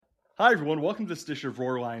Hi, everyone. Welcome to this edition of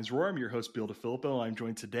Roar Lions Roar. I'm your host, Bill DeFilippo, and I'm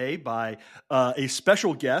joined today by a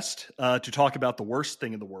special guest to talk about the worst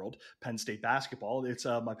thing in the world, Penn State basketball. It's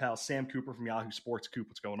my pal Sam Cooper from Yahoo Sports. Coop,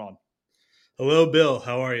 what's going on? Hello, Bill.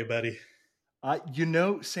 How are you, buddy?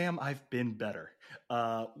 Sam, I've been better.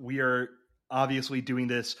 We are obviously doing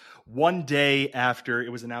this one day after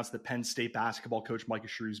it was announced that Penn State basketball coach Micah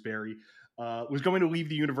Shrewsberry was going to leave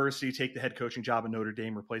the university, take the head coaching job at Notre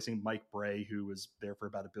Dame, replacing Mike Bray, who was there for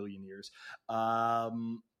about a billion years.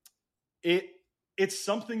 It's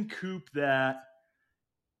something, Coop, that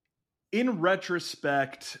in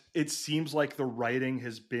retrospect, it seems like the writing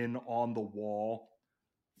has been on the wall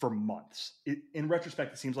for months. In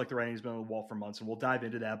retrospect, it seems like the writing has been on the wall for months, and we'll dive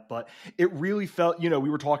into that. But it really felt, we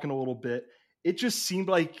were talking a little bit. It just seemed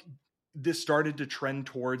like this started to trend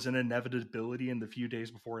towards an inevitability in the few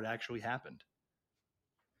days before it actually happened.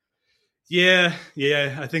 Yeah,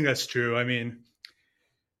 I think that's true. I mean,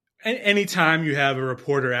 anytime you have a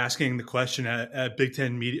reporter asking the question at Big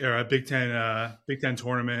Ten media or a Big Ten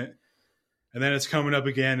tournament, and then it's coming up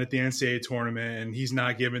again at the NCAA tournament, and he's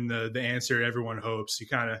not giving the answer everyone hopes, you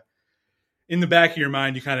kind of, in the back of your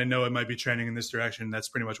mind, you kind of know it might be trending in this direction. That's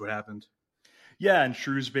pretty much what happened. Yeah, and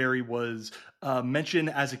Shrewsberry was mentioned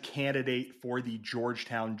as a candidate for the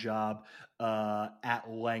Georgetown job at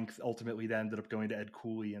length. Ultimately, that ended up going to Ed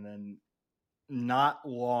Cooley, and then not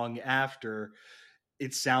long after,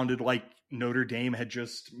 it sounded like Notre Dame had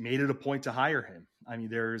just made it a point to hire him. I mean,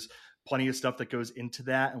 there's plenty of stuff that goes into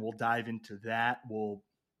that, and we'll dive into that. We'll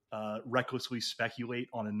recklessly speculate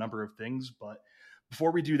on a number of things, but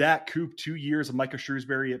before we do that, Coop, 2 years of Micah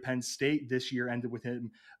Shrewsberry at Penn State. This year ended with him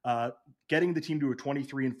getting the team to a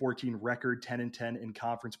 23-14 record, 10-10 in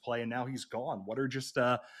conference play, and now he's gone. What are just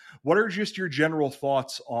your general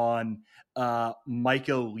thoughts on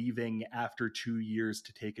Micah leaving after 2 years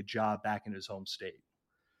to take a job back in his home state?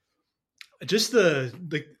 Just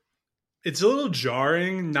it's a little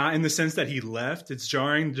jarring, not in the sense that he left. It's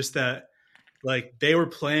jarring just that, like, they were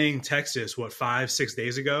playing Texas 5-6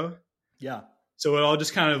 days ago. Yeah. So it all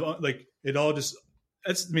just kind of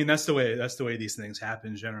that's the way these things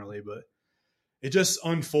happen generally, but it just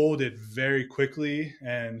unfolded very quickly.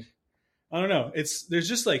 And I don't know, it's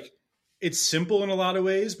simple in a lot of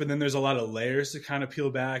ways, but then there's a lot of layers to kind of peel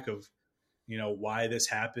back of, why this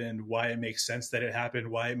happened, why it makes sense that it happened,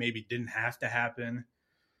 why it maybe didn't have to happen.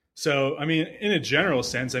 So, I mean, in a general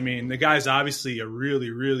sense, I mean, the guy's obviously a really,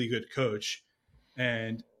 really good coach.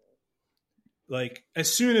 And like, as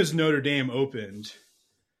soon as Notre Dame opened,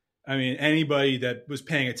 I mean, anybody that was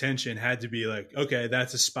paying attention had to be like, okay,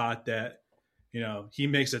 that's a spot that, he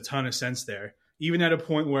makes a ton of sense there. Even at a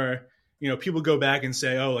point where, people go back and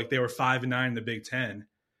say, oh, like they were 5-9 in the Big Ten.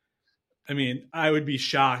 I mean, I would be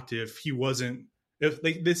shocked if he wasn't, if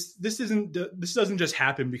like this doesn't just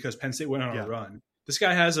happen because Penn State went on a run. This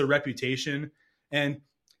guy has a reputation. And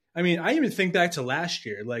I mean, I even think back to last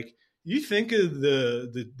year, like, you think of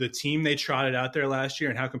the team they trotted out there last year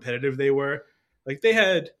and how competitive they were. Like they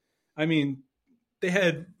had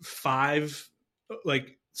 5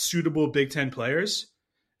 like suitable Big Ten players,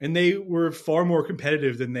 and they were far more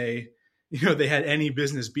competitive than they had any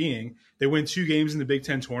business being. They won 2 games in the Big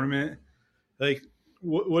Ten tournament. Like,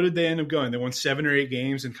 what did they end up going? They won 7 or 8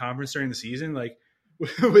 games in conference during the season, like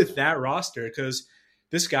with that roster, because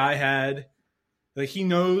this guy had, like,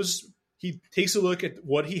 he takes a look at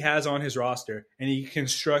what he has on his roster and he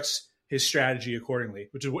constructs his strategy accordingly,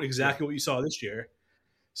 which is exactly what you saw this year.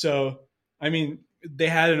 So, I mean, they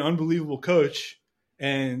had an unbelievable coach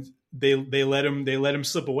and they let him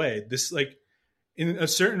slip away. This, like, in a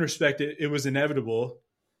certain respect, it was inevitable.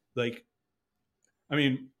 Like, I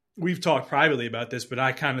mean, we've talked privately about this, but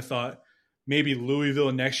I kind of thought maybe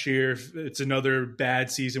Louisville next year, if it's another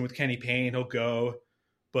bad season with Kenny Payne, he'll go.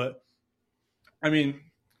 But I mean,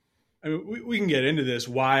 we can get into this,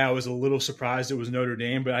 why I was a little surprised it was Notre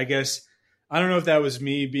Dame, but I guess I don't know if that was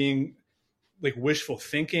me being like wishful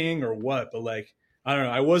thinking or what, but like, I don't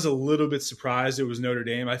know. I was a little bit surprised it was Notre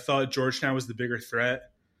Dame. I thought Georgetown was the bigger threat,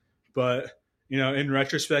 but in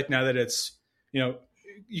retrospect, now that it's,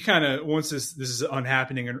 you kind of, once this is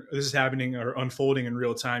happening or unfolding in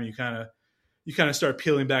real time, you kind of start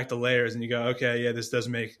peeling back the layers and you go, okay, yeah, this does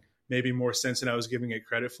make maybe more sense than I was giving it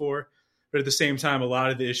credit for. But at the same time, a lot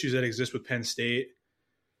of the issues that exist with Penn State,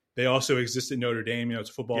 they also exist at Notre Dame. It's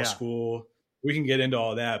a football school. We can get into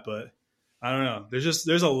all that, but I don't know.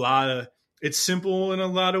 There's a lot of, it's simple in a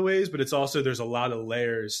lot of ways, but it's also, there's a lot of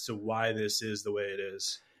layers to why this is the way it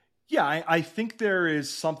is. Yeah, I think there is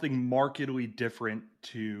something markedly different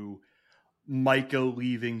to Micah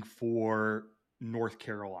leaving for North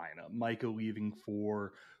Carolina, Micah leaving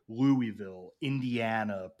for Louisville,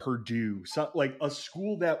 Indiana, Purdue, like a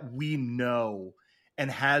school that we know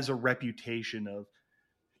and has a reputation of,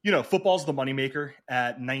 football's the moneymaker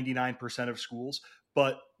at 99% of schools,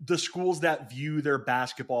 but the schools that view their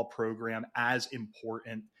basketball program as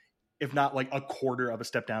important, if not like a quarter of a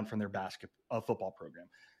step down from their football program.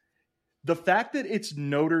 The fact that it's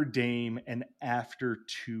Notre Dame and after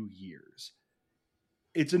 2 years,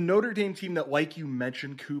 it's a Notre Dame team that, like you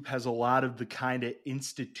mentioned, Coop, has a lot of the kind of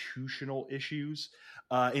institutional issues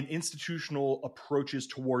and institutional approaches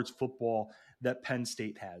towards football that Penn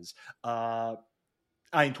State has.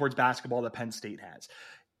 Towards basketball that Penn State has.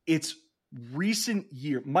 It's recent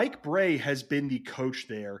year. Mike Bray has been the coach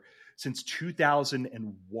there since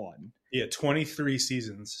 2001. Yeah, 23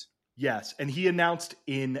 seasons. Yes, and he announced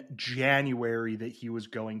in January that he was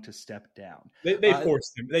going to step down. They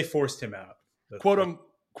forced him. They forced him out.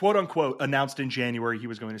 Quote unquote announced in January he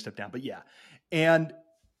was going to step down. But yeah, and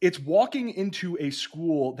it's walking into a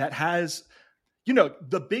school that has,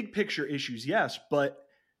 the big picture issues, yes, but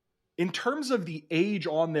in terms of the age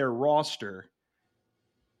on their roster,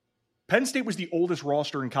 Penn State was the oldest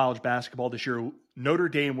roster in college basketball this year. Notre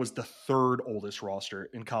Dame was the third oldest roster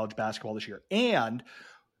in college basketball this year. And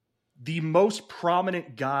the most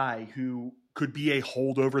prominent guy who could be a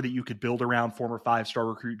holdover that you could build around, former 5-star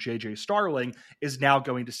recruit J.J. Starling, is now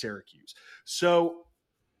going to Syracuse. So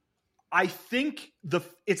I think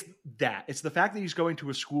it's the fact that he's going to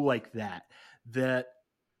a school like that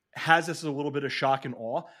has us a little bit of shock and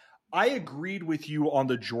awe. I agreed with you on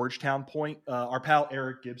the Georgetown point. Our pal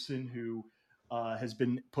Eric Gibson, who has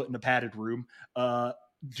been put in a padded room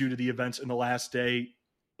due to the events in the last day,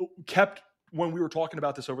 kept, when we were talking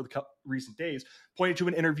about this over the recent days, pointed to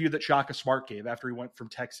an interview that Shaka Smart gave after he went from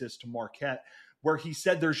Texas to Marquette, where he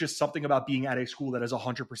said there's just something about being at a school that is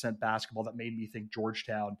 100% basketball that made me think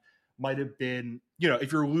Georgetown might have been,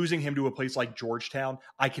 if you're losing him to a place like Georgetown,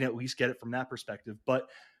 I can at least get it from that perspective. But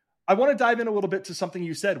I want to dive in a little bit to something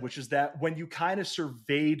you said, which is that when you kind of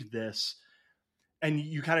surveyed this and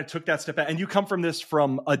you kind of took that step back, and you come from this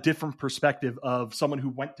from a different perspective of someone who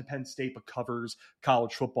went to Penn State but covers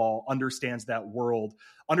college football, understands that world,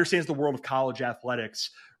 understands the world of college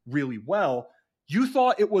athletics really well, you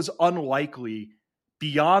thought it was unlikely,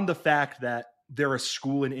 beyond the fact that they're a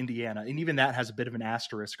school in Indiana, and even that has a bit of an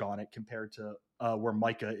asterisk on it compared to where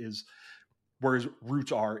Micah is, where his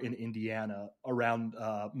roots are in Indiana, around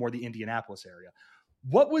more the Indianapolis area.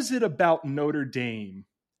 What was it about Notre Dame,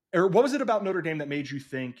 or what was it about Notre Dame that made you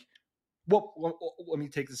think, well, let me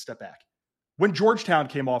take this step back. When Georgetown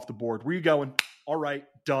came off the board, were you going, all right,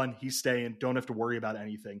 done, he's staying, don't have to worry about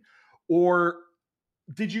anything? Or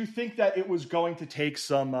did you think that it was going to take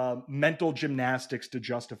some mental gymnastics to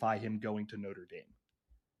justify him going to Notre Dame?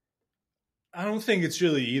 I don't think it's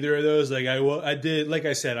really either of those. Like I did, like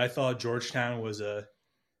I said, I thought Georgetown was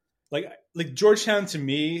like Georgetown to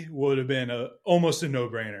me would have been almost a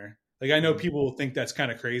no-brainer. Like I know people think that's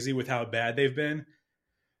kind of crazy with how bad they've been,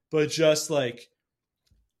 but just like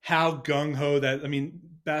how gung-ho that, I mean,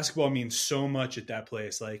 basketball means so much at that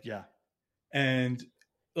place. Like, yeah. And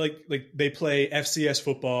like they play FCS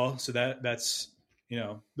football. So that's,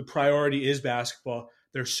 the priority is basketball.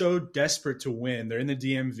 They're so desperate to win. They're in the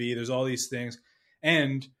DMV. There's all these things.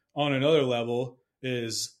 And on another level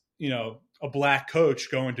is, a black coach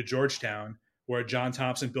going to Georgetown, where John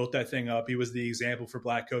Thompson built that thing up. He was the example for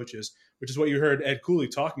black coaches, which is what you heard Ed Cooley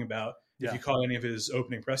talking about. Yeah. If you caught any of his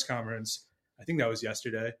opening press conference, I think that was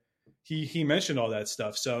yesterday, he mentioned all that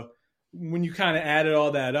stuff. So when you kind of added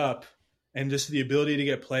all that up, and just the ability to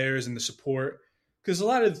get players and the support, because a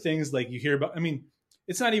lot of the things like you hear about, I mean,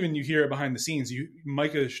 it's not even you hear it behind the scenes.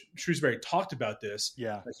 Micah Shrewsberry talked about this.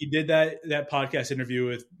 Yeah, like he did that podcast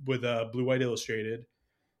interview with Blue White Illustrated,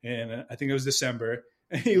 and I think it was December.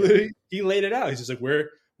 And he laid it out. He's just like,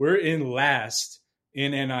 we're in last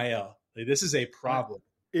in NIL. Like, this is a problem.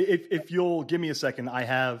 If you'll give me a second, I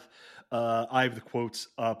have the quotes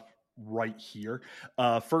up right here.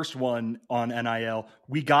 First one on NIL.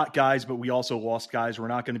 We got guys, but we also lost guys. We're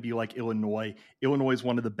not going to be like Illinois. Illinois is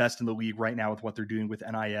one of the best in the league right now with what they're doing with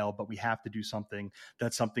NIL, but we have to do something.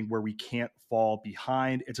 That's something where we can't fall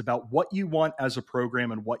behind. It's about what you want as a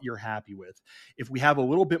program and what you're happy with. If we have a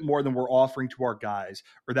little bit more than we're offering to our guys,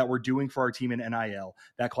 or that we're doing for our team in NIL,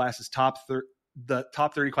 that class is the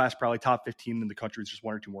top 30 class, probably top 15 in the country. It's just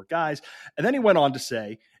one or two more guys. And then he went on to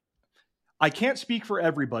say, I can't speak for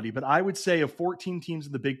everybody, but I would say of 14 teams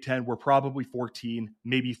in the Big Ten, we're probably 14,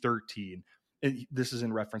 maybe 13. And this is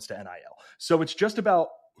in reference to NIL. So it's just about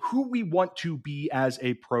who we want to be as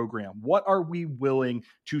a program. What are we willing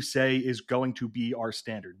to say is going to be our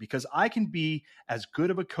standard? Because I can be as good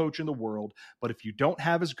of a coach in the world, but if you don't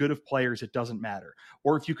have as good of players, it doesn't matter.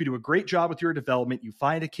 Or if you could do a great job with your development, you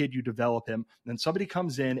find a kid, you develop him, and then somebody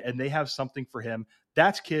comes in and they have something for him.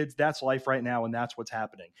 That's kids, that's life right now, and that's what's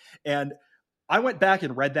happening. And I went back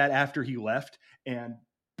and read that after he left, and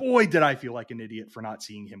boy, did I feel like an idiot for not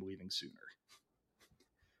seeing him leaving sooner.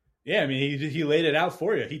 Yeah, I mean, he laid it out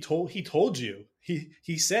for you. He told you.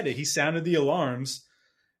 He said it. He sounded the alarms.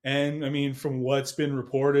 And I mean, from what's been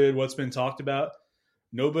reported, what's been talked about,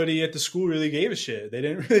 nobody at the school really gave a shit. They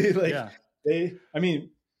didn't really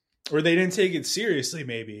or they didn't take it seriously.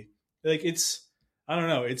 Maybe I don't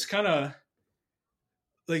know. It's kind of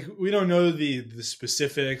like we don't know the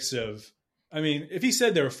specifics of. I mean, if he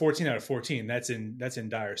said they were 14 out of 14, that's in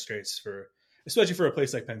dire straits especially for a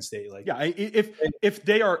place like Penn State. Like, yeah, if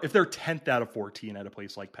they're 10th out of 14 at a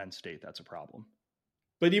place like Penn State, that's a problem.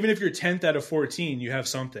 But even if you're 10th out of 14, you have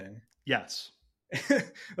something. Yes.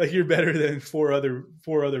 Like you're better than four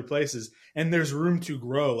other places, and there's room to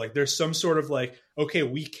grow. Like there's some sort of like, okay,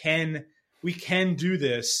 we can do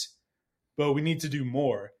this, but we need to do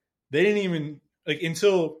more. They didn't even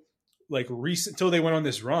until they went on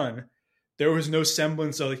this run, there was no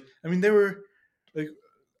semblance of they were like,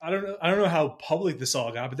 I don't know how public this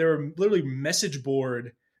all got, but there were literally message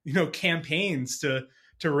board, campaigns to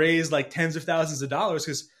raise like tens of thousands of dollars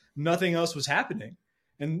because nothing else was happening.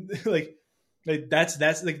 And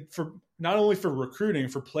that's like for not only for recruiting,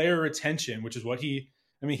 for player retention, which is what he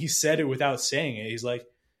said it without saying it. He's like,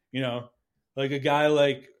 like a guy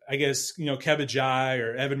like, I guess, Kebajai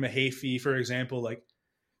or Evan Mahaffey, for example, like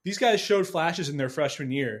these guys showed flashes in their freshman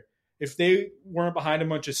year. If they weren't behind a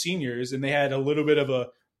bunch of seniors and they had a little bit of a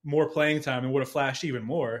more playing time and would have flashed even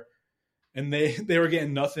more, and they were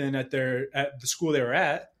getting nothing at the school they were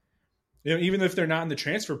at, even if they're not in the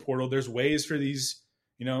transfer portal, there's ways for these,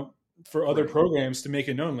 for other programs to make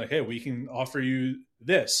it known, like, hey, we can offer you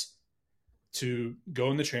this to go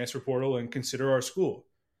in the transfer portal and consider our school.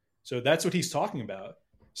 So that's what he's talking about.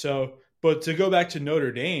 So, but to go back to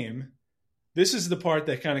Notre Dame, this is the part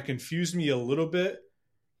that kind of confused me a little bit.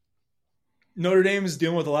 Notre Dame is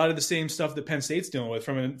dealing with a lot of the same stuff that Penn State's dealing with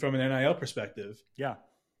from an NIL perspective. Yeah.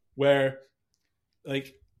 Where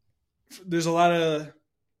like there's a lot of,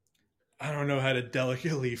 I don't know how to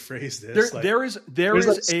delicately phrase this. There is a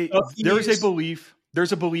belief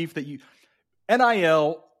that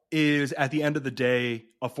NIL is at the end of the day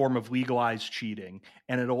a form of legalized cheating,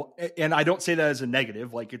 and I don't say that as a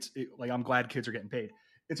negative. Like I'm glad kids are getting paid.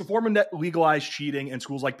 It's a form of legalized cheating, and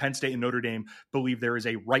schools like Penn State and Notre Dame believe there is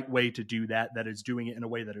a right way to do that is doing it in a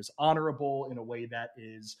way that is honorable, in a way that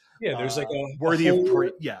is there's like a worthy of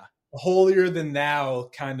praise. A holier than thou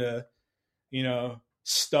kind of,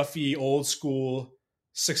 stuffy old school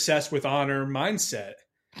success with honor mindset.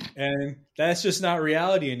 And that's just not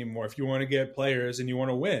reality anymore if you want to get players and you want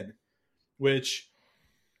to win, which,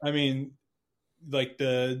 I mean, like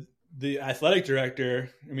the athletic director,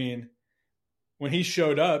 when he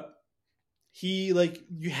showed up, you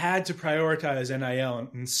had to prioritize NIL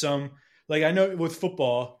and some, I know with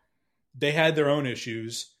football, they had their own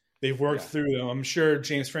issues. They've worked through them. I'm sure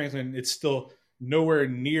James Franklin, it's still nowhere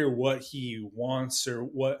near what he wants or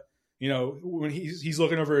what, when he's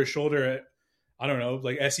looking over his shoulder at, I don't know,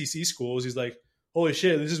 like SEC schools, he's like, holy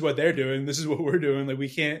shit, this is what they're doing. This is what we're doing. Like we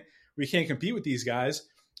can't compete with these guys.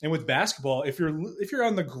 And with basketball, if you're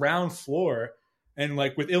on the ground floor and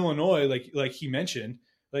like with Illinois, like he mentioned,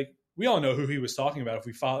 like we all know who he was talking about if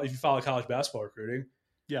you follow college basketball recruiting.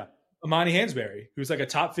 Yeah. Amani Hansberry, who's like a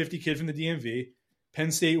top 50 kid from the DMV.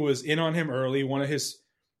 Penn State was in on him early. One of his,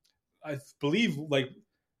 I believe,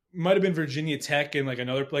 might have been Virginia Tech and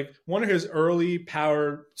another, one of his early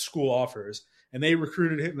power school offers. And they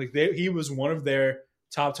recruited him. He was one of their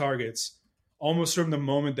top targets almost from the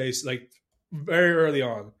moment they, very early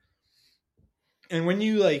on. And when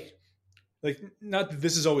you not that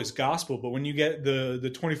this is always gospel, but when you get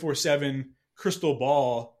the 24/7 crystal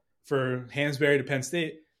ball for Hansberry to Penn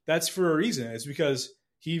State, that's for a reason. It's because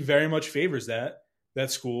he very much favors that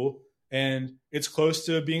school, and it's close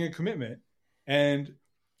to being a commitment. And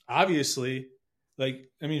obviously,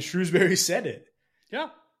 Shrewsberry said it. Yeah,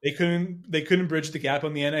 they couldn't bridge the gap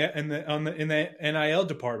on in the NIL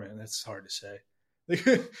department. That's hard to say.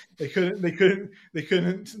 They couldn't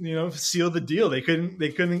seal the deal. They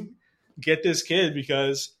couldn't get this kid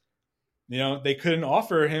because they couldn't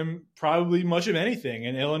offer him probably much of anything,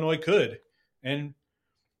 and Illinois could. And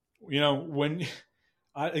when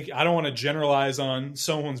I don't want to generalize on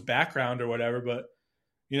someone's background or whatever, but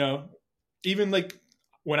even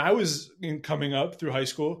when I was coming up through high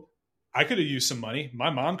school, I could have used some money. My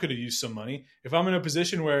mom could have used some money. If I'm in a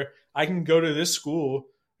position where I can go to this school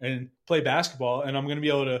and play basketball and I'm going to be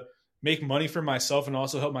able to make money for myself and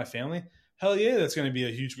also help my family, hell yeah, that's going to be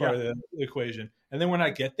a huge part of the equation. And then when I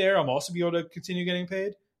get there, I'm also be able to continue getting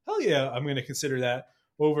paid. Hell yeah, I'm going to consider that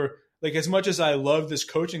over, like, as much as I love this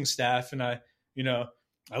coaching staff and I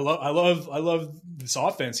love this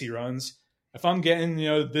offense he runs. If I'm getting,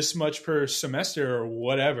 this much per semester or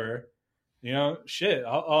whatever, shit,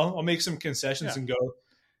 I'll make some concessions and go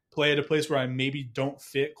play at a place where I maybe don't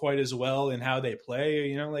fit quite as well in how they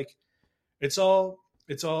play. Like it's all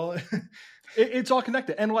it's all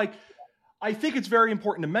connected. And like, I think it's very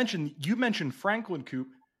important to mention, you mentioned Franklin Coop.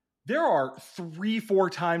 There are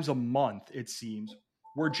 3-4 times a month, it seems,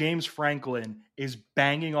 where James Franklin is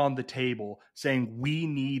banging on the table saying, we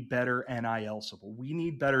need better NIL support. We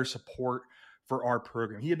need better support for our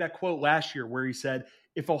program. He had that quote last year where he said,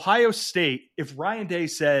 if Ryan Day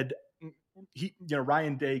said,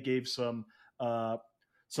 Ryan Day gave some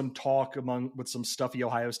talk with some stuffy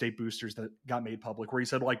Ohio State boosters that got made public, where he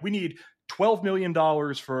said, like, we need $12 million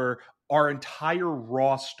for our entire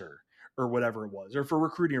roster or whatever it was, or for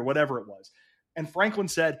recruiting or whatever it was. And Franklin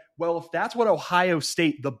said, well, if that's what Ohio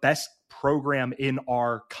State, the best program in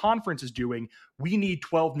our conference, is doing, we need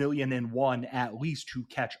 $12 million and one at least to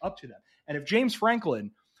catch up to them. And if James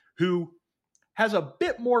Franklin, who has a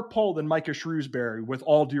bit more pull than Micah Shrewsberry, with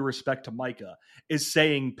all due respect to Micah, is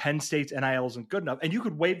saying Penn State's NIL isn't good enough, and you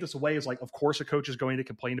could wave this away as like, of course a coach is going to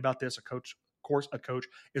complain about this. Of course a coach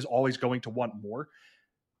is always going to want more.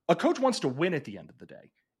 A coach wants to win at the end of the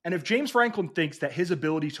day. And if James Franklin thinks that his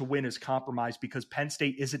ability to win is compromised because Penn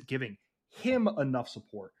State isn't giving him enough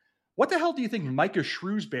support, what the hell do you think Micah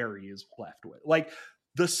Shrewsberry is left with? Like,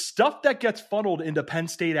 the stuff that gets funneled into Penn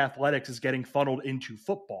State athletics is getting funneled into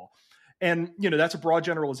football. And, that's a broad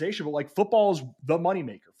generalization, but like, football is the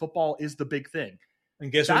moneymaker. Football is the big thing.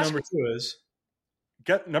 And guess what number 2 is?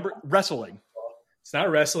 Wrestling. It's not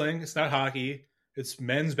wrestling. It's not hockey. It's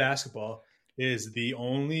men's basketball. It is the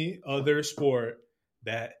only other sport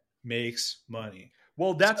that makes money.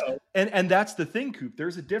 Well, that's and that's the thing, Coop.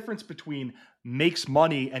 There's a difference between makes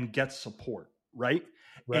money and gets support, right?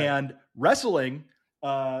 And wrestling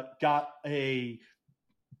has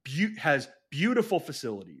beautiful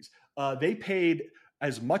facilities. They paid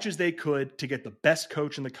as much as they could to get the best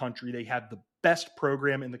coach in the country. They have the best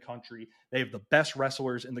program in the country. They have the best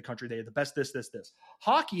wrestlers in the country. They have the best this.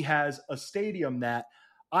 Hockey has a stadium that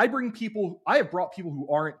I have brought people who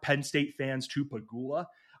aren't Penn State fans to Pagula.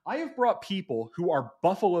 I have brought people who are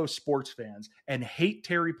Buffalo sports fans and hate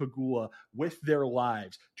Terry Pagula with their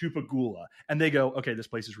lives to Pagula. And they go, okay, this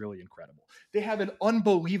place is really incredible. They have an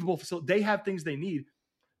unbelievable facility. They have things they need.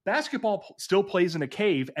 Basketball still plays in a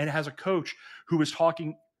cave and has a coach who was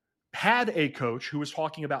talking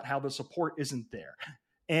about how the support isn't there.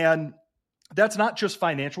 And that's not just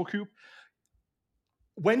financial, Coop.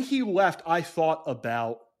 When he left, I thought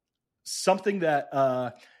about something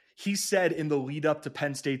that he said in the lead up to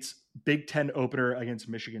Penn State's Big Ten opener against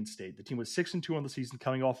Michigan State. The team was 6-2 on the season,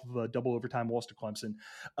 coming off of a double overtime loss to Clemson.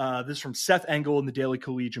 This is from Seth Engel in the Daily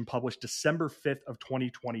Collegian, published December 5th of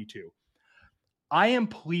 2022. I am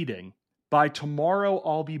pleading, by tomorrow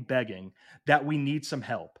I'll be begging, that we need some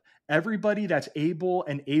help. Everybody that's able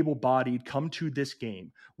and able-bodied, come to this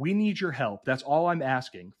game. We need your help. That's all I'm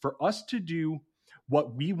asking. For us to do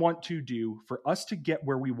what we want to do, for us to get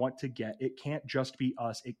where we want to get, it can't just be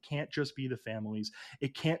us. It can't just be the families.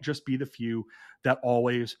 It can't just be the few that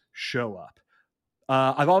always show up.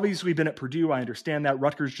 I've obviously been at Purdue. I understand that.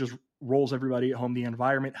 Rutgers just rolls everybody at home. The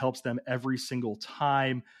environment helps them every single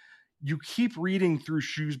time. You keep reading through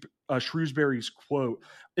Shrewsberry's quote.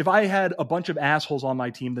 If I had a bunch of assholes on my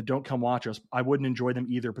team that don't come watch us, I wouldn't enjoy them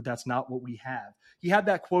either, but that's not what we have. He had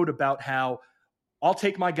that quote about how I'll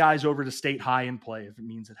take my guys over to State High and play if it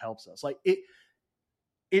means it helps us. Like,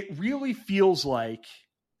 it really feels like,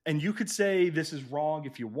 and you could say this is wrong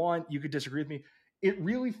if you want, you could disagree with me. It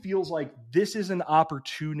really feels like this is an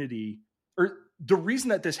opportunity, or the reason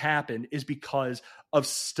that this happened is because of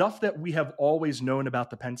stuff that we have always known about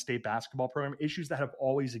the Penn State basketball program, issues that have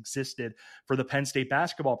always existed for the Penn State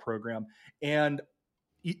basketball program. And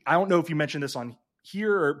I don't know if you mentioned this on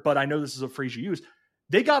here, but I know this is a phrase you use.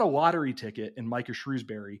 They got a lottery ticket in Micah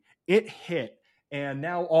Shrewsberry. It hit. And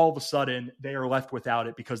now all of a sudden they are left without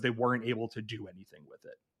it because they weren't able to do anything with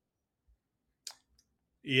it.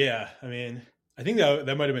 Yeah. I mean, I think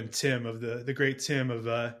that might've been Tim of the great Tim of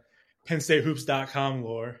PennStateHoops.com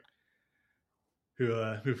lore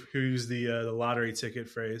who used the lottery ticket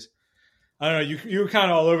phrase. I don't know. You were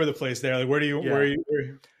kind of all over the place there. Like, where are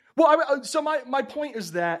you? Well, so my point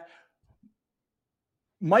is that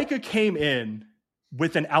Micah came in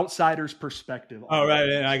with an outsider's perspective. Oh,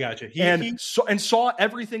 right. I got you. And saw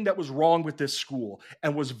everything that was wrong with this school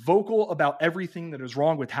and was vocal about everything that is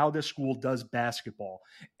wrong with how this school does basketball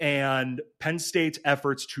and Penn State's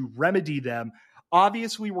efforts to remedy them.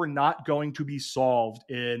 Obviously, were not going to be solved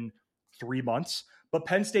in 3 months, but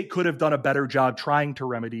Penn State could have done a better job trying to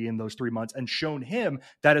remedy in those 3 months and shown him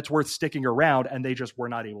that it's worth sticking around, and they just were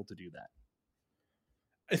not able to do that.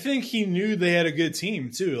 I think he knew they had a good team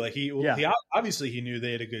too. Like he obviously he knew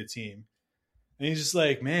they had a good team, and he's just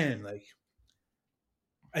like, man, like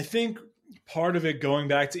I think part of it going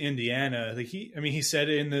back to Indiana, like he said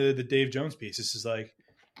it in the Dave Jones piece. This is like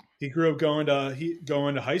he grew up going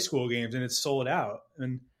to high school games and it's sold out,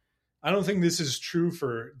 and I don't think this is true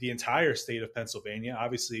for the entire state of Pennsylvania.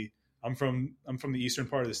 Obviously, I'm from the eastern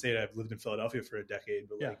part of the state. I've lived in Philadelphia for a decade,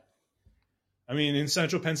 but like, I mean, in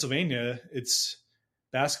central Pennsylvania,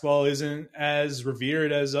 basketball isn't as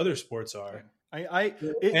revered as other sports are.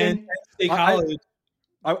 State College.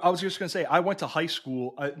 I was just going to say, I went to high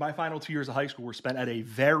school. My final 2 years of high school were spent at a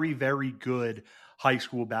very, very good high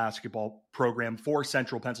school basketball program for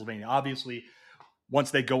Central Pennsylvania. Obviously,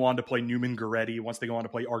 once they go on to play Newman Goretti, once they go on to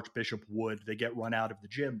play Archbishop Wood, they get run out of the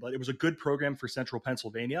gym. But it was a good program for Central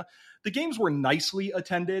Pennsylvania. The games were nicely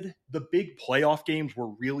attended. The big playoff games were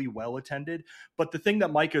really well attended. But the thing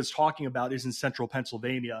that Micah is talking about is in Central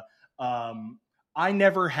Pennsylvania. I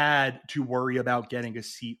never had to worry about getting a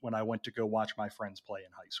seat when I went to go watch my friends play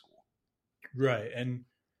in high school. Right. And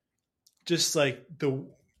just like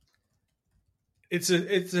it's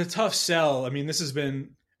a tough sell. I mean, this has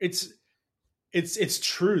been, it's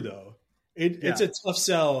true though. It's a tough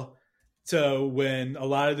sell to when a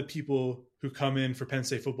lot of the people who come in for Penn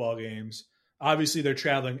State football games, obviously they're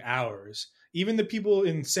traveling hours. Even the people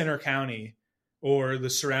in Center County or the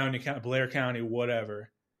surrounding county, Blair County,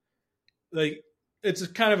 whatever, like it's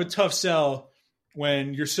kind of a tough sell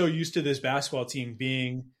when you're so used to this basketball team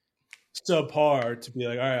being subpar to be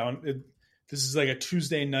like, all right, this is like a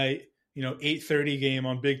Tuesday night, 8:30 game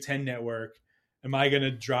on Big Ten Network. Am I going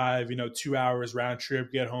to drive, 2 hours round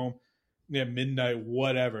trip, get home at midnight,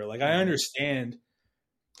 whatever? Like, I understand.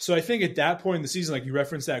 So I think at that point in the season, like you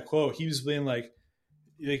referenced that quote, he was being like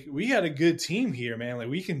we had a good team here, man. Like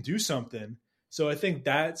we can do something. So I think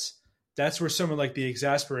that's where some of like the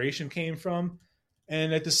exasperation came from.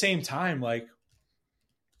 And at the same time, like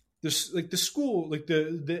this, like the school, like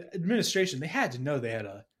the administration, they had to know they had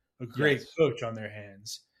a great coach on their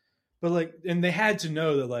hands. But like, and they had to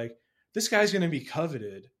know that like this guy's going to be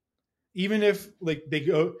coveted, even if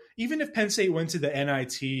Penn State went to the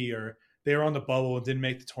NIT or they were on the bubble and didn't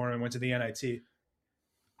make the tournament, went to the NIT.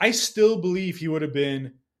 I still believe he would have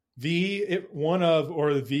been the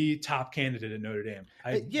top candidate at Notre Dame.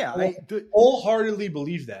 I wholeheartedly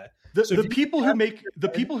believe that. The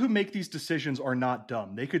people who make these decisions are not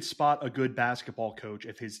dumb. They could spot a good basketball coach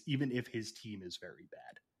even if his team is very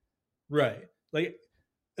bad. Right. Like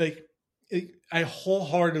I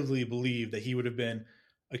wholeheartedly believe that he would have been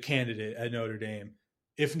a candidate at Notre Dame,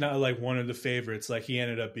 if not like one of the favorites, like he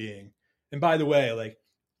ended up being. And by the way, like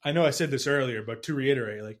I know I said this earlier, but to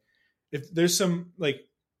reiterate, like if there's some like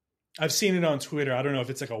I've seen it on Twitter. I don't know if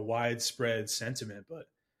it's like a widespread sentiment, but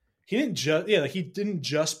he didn't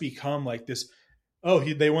just become like this.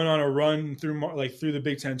 They went on a run through the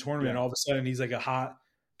Big Ten tournament. And all of a sudden he's like a hot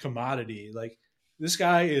commodity. Like this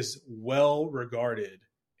guy is well regarded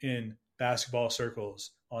in basketball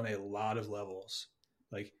circles on a lot of levels.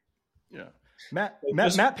 Like, yeah, Matt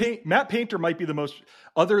Painter might be the most,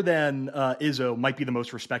 other than Izzo, might be the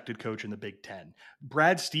most respected coach in the Big Ten.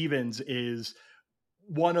 Brad Stevens is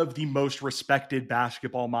one of the most respected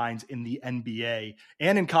basketball minds in the NBA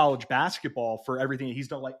and in college basketball for everything he's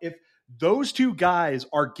done. Like if those two guys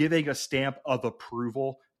are giving a stamp of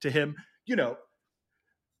approval to him,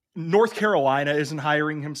 North Carolina isn't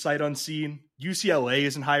hiring him sight unseen. UCLA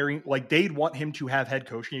isn't hiring. Like they'd want him to have head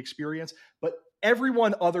coaching experience, but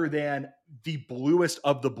everyone other than the bluest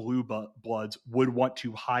of the blue bloods would want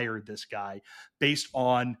to hire this guy based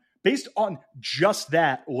on just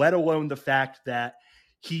that, let alone the fact that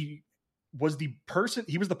he was the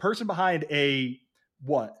person behind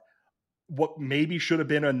what maybe should have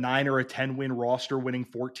been a 9 or a 10 win roster, winning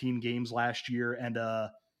 14 games last year, and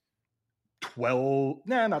a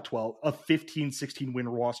 15, 16 win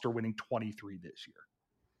roster, winning 23 this year.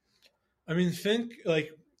 I mean, think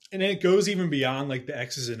like, and it goes even beyond like the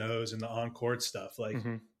X's and O's and the on-court stuff. Like,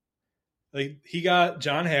 like he got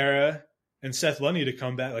John Hara and Seth Lundy to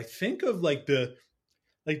come back. Like, think of like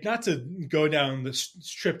not to go down the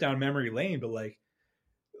trip down memory lane, but like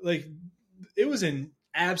it was in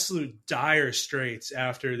absolute dire straits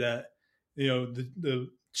after that. The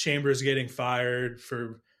Chambers getting fired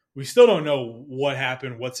for. We still don't know what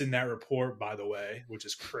happened. What's in that report, by the way, which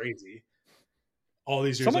is crazy. All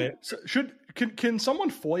these years later, can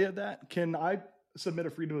someone FOIA that? Can I submit a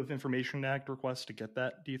Freedom of Information Act request to get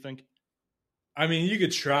that? Do you think? I mean, you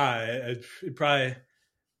could try. It probably.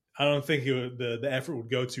 I don't think the effort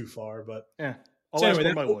would go too far, but So anyway,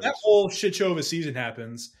 that whole shit show of a season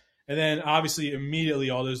happens, and then obviously immediately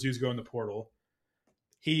all those dudes go in the portal.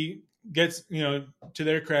 He gets, to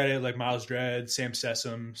their credit, like Miles Dredd, Sam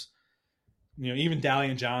Sessoms, even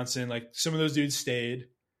Dalian Johnson, like some of those dudes stayed.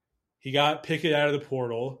 He got Pickett out of the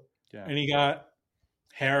portal, and he got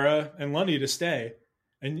Hara and Lundy to stay,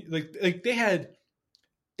 and like they had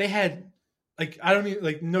like, I don't even,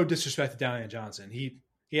 like, no disrespect to Dalian Johnson, he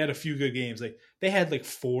had a few good games. Like they had like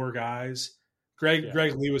 4 guys. Greg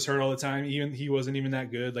Lee was hurt all the time. Even he wasn't even that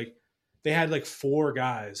good. Like they had like 4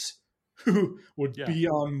 guys who would be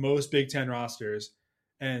on most Big Ten rosters,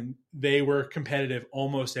 and they were competitive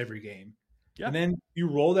almost every game. Yeah. And then you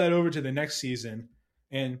roll that over to the next season,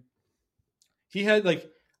 and he had like,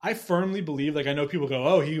 I firmly believe, like I know people go,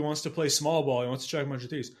 oh, he wants to play small ball, he wants to chuck a bunch of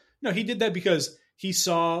threes. No, he did that because he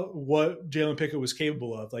saw what Jalen Pickett was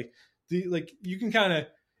capable of. Like you can kind of.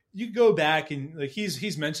 You go back and like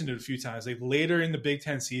he's mentioned it a few times, like later in the Big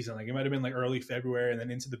Ten season, like it might have been like early February and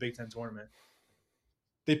then into the Big Ten tournament.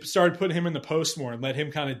 They started putting him in the post more and let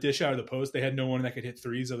him kind of dish out of the post. They had no one that could hit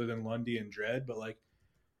threes other than Lundy and Dredd, but like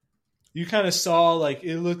you kind of saw, like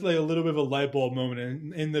it looked like a little bit of a light bulb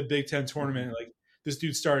moment in the Big Ten tournament. Like this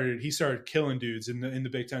dude started killing dudes in the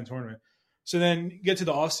Big Ten tournament. So then you get to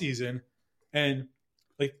the off season, and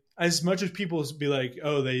like as much as people be like,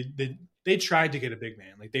 oh, they tried to get a big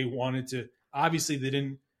man. Like they wanted to, obviously they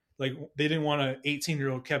didn't want an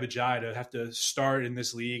 18-year-old Kebajai to have to start in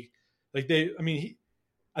this league. Like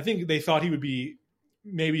I think they thought he would be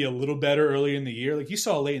maybe a little better early in the year. Like you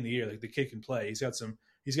saw late in the year, like the kid can play. He's got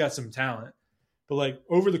some talent, but like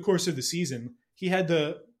over the course of the season, he had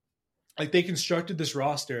they constructed this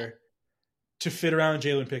roster to fit around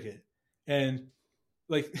Jalen Pickett. And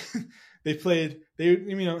like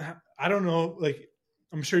I don't know, like,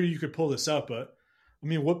 I'm sure you could pull this up, but I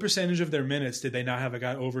mean, what percentage of their minutes did they not have a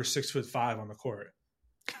guy over 6'5" on the court?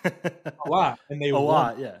 A lot, and they won.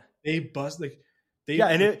 Lot, yeah. They bust like they. Yeah,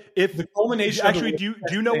 and if the culmination actually, do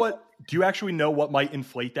you actually know what might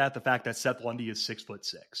inflate that? The fact that Seth Lundy is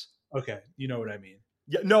 6'6". Okay, you know what I mean.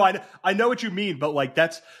 Yeah, no, I know what you mean, but like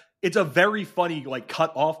it's a very funny like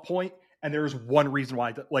cut off point, and there's one reason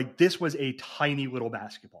why. Like this was a tiny little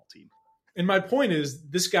basketball team. And my point is,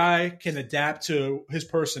 this guy can adapt to his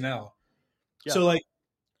personnel. Yeah. So, like,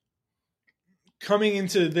 coming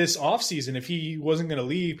into this offseason, if he wasn't going to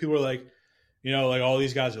leave, people were like, like all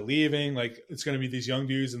these guys are leaving. Like, it's going to be these young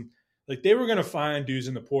dudes. And, like, they were going to find dudes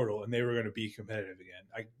in the portal, and they were going to be competitive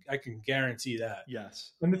again. I can guarantee that.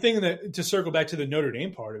 Yes. And the thing that, to circle back to the Notre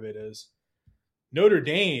Dame part of it, is Notre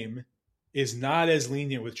Dame is not as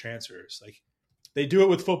lenient with transfers. Like, they do it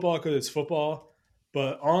with football because it's football.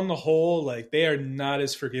 But on the whole, like they are not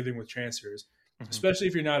as forgiving with transfers, especially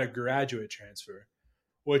if you're not a graduate transfer,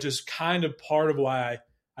 which is kind of part of why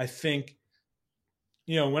I think,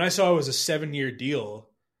 when I saw it was a 7-year deal,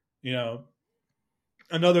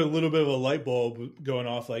 another little bit of a light bulb going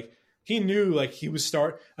off. Like he knew, like he was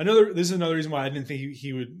this is another reason why I didn't think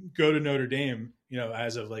he would go to Notre Dame,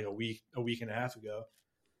 as of like a week and a half ago,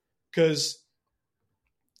 because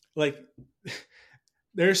like.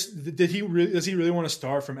 Does he really want to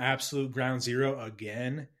start from absolute ground zero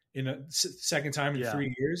again in a second time in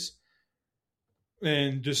 3 years,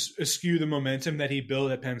 and just eschew the momentum that he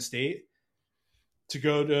built at Penn State to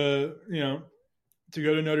go to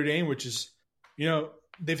Notre Dame, which is,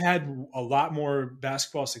 they've had a lot more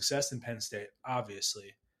basketball success than Penn State,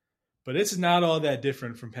 obviously, but it's not all that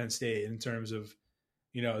different from Penn State in terms of,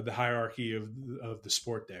 the hierarchy of the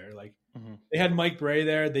sport there. Like they had Mike Bray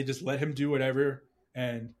there. They just let him do whatever.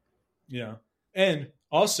 And, and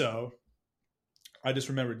also I just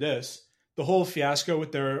remembered this, the whole fiasco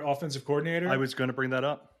with their offensive coordinator. I was going to bring that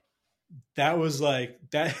up. That was like,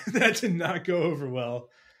 that did not go over well.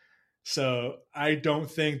 So I don't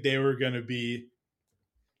think they were going to be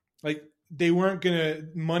like,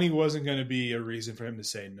 money wasn't going to be a reason for him to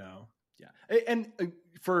say no. Yeah. And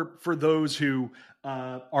for those who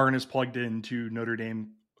aren't as plugged into Notre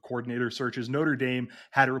Dame coordinator searches, Notre Dame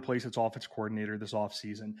had to replace its offensive coordinator this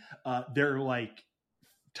offseason. They're like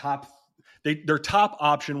top their top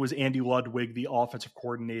option was Andy Ludwig, the offensive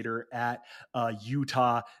coordinator at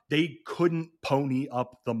Utah. They couldn't pony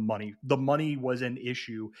up the money. The money was an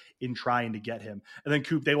issue in trying to get him. And then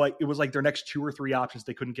Coop, it was like their next 2 or 3 options.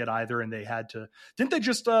 They couldn't get either, and they had to. Didn't they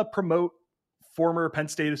just promote former Penn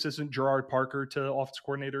State assistant Gerard Parker to offense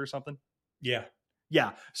coordinator or something? Yeah.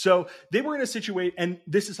 Yeah. So they were in a situation, and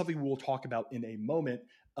this is something we'll talk about in a moment,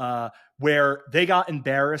 where they got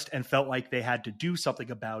embarrassed and felt like they had to do something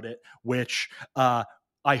about it, which I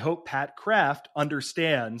hope Pat Kraft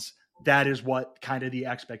understands that is what kind of the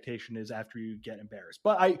expectation is after you get embarrassed.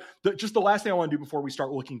 But just the last thing I want to do before we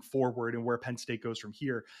start looking forward and where Penn State goes from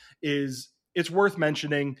here is it's worth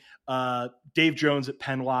mentioning Dave Jones at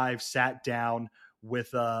Penn Live sat down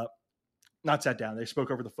with not sat down. They spoke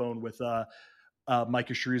over the phone with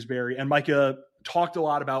Micah Shrewsberry, and Micah talked a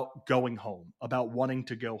lot about going home, about wanting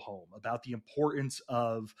to go home, about the importance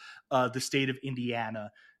of the state of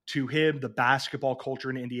Indiana to him, the basketball culture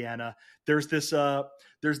in Indiana. There's this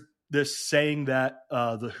saying that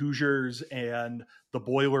the Hoosiers and the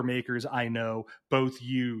Boilermakers I know both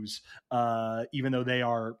use, even though they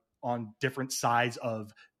are on different sides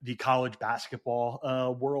of the college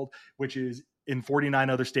basketball world, which is in 49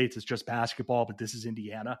 other states, it's just basketball, but this is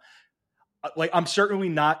Indiana. Like, I'm certainly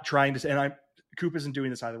not trying to say, and Coop isn't doing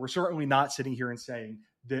this either. We're certainly not sitting here and saying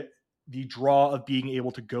that the draw of being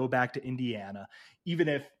able to go back to Indiana, even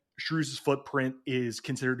if Shrew's footprint is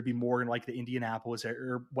considered to be more in like the Indianapolis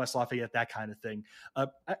or West Lafayette, that kind of thing,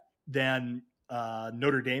 than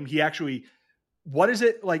Notre Dame. He actually, what is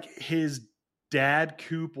it, like his dad,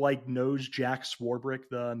 Coop, like knows Jack Swarbrick,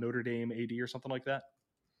 the Notre Dame AD or something like that?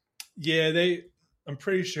 Yeah, I'm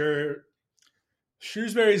pretty sure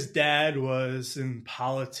Shrewsbury's dad was in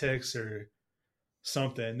politics or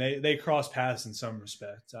something. They cross paths in some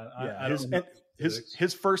respect. I don't know.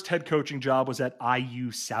 His first head coaching job was at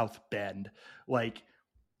IU South Bend. Like,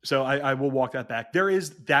 so I will walk that back. There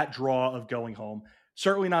is that draw of going home.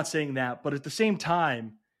 Certainly not saying that, but at the same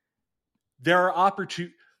time, there are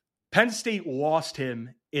opportunities. Penn State lost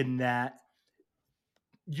him in that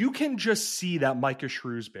you can just see that Micah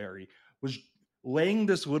Shrewsberry was laying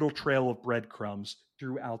this little trail of breadcrumbs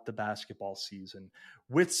throughout the basketball season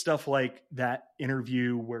with stuff like that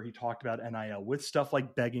interview where he talked about NIL, with stuff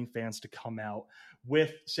like begging fans to come out,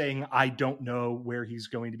 with saying, I don't know where he's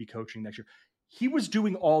going to be coaching next year. He was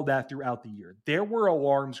doing all that throughout the year. There were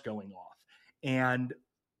alarms going off, and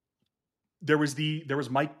there was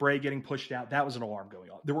Mike Bray getting pushed out. That was an alarm going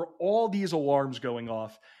off. There were all these alarms going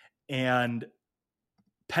off, and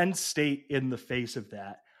Penn State, in the face of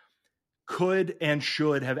that, could and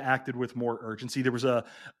should have acted with more urgency. There was a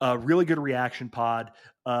really good reaction pod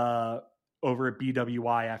over at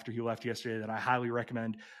BWI after he left yesterday that I highly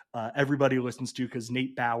recommend everybody listens to, because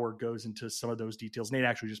Nate Bauer goes into some of those details. Nate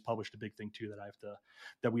actually just published a big thing too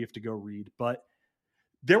that we have to go read. But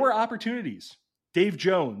there were opportunities. Dave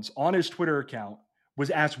Jones on his Twitter account was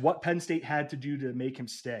asked what Penn State had to do to make him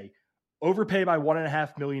stay. Overpay by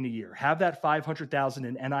 $1.5 million a year. Have that $500,000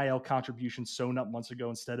 in NIL contributions sewn up months ago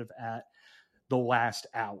instead of at the last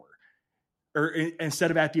hour, or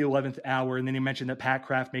instead of at the 11th hour. And then he mentioned that Pat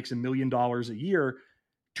Kraft makes $1 million a year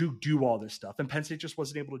to do all this stuff, and Penn State just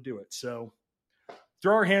wasn't able to do it. So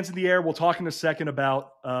throw our hands in the air. We'll talk in a second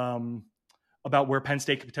about where Penn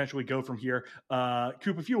State could potentially go from here.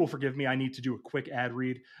 Coop, if you will forgive me, I need to do a quick ad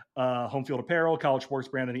read. Home Field Apparel, college sports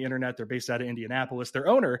brand on the internet. They're based out of Indianapolis. Their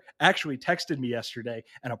owner actually texted me yesterday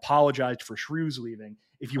and apologized for Shrews leaving.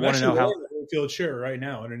 If you want to know how, Home Field shirt right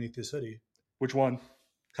now underneath this hoodie. Which one?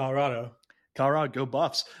 Colorado, go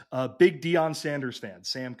Buffs. Big Deion Sanders fan,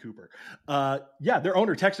 Sam Cooper. Their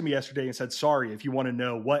owner texted me yesterday and said, sorry, if you want to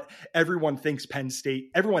know what everyone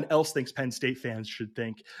else thinks Penn State fans should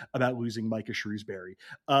think about losing Micah Shrewsberry.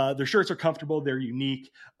 Their shirts are comfortable. They're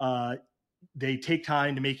unique. They take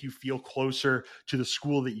time to make you feel closer to the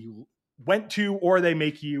school that you went to, or they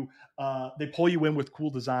make you, they pull you in with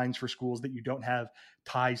cool designs for schools that you don't have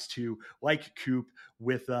ties to, like Coop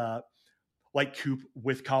with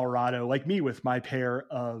Colorado, like me with my pair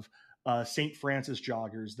of St. Francis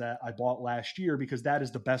joggers that I bought last year, because that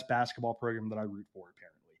is the best basketball program that I root for,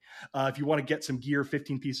 apparently. If you want to get some gear,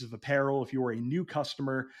 15 pieces of apparel. If you are a new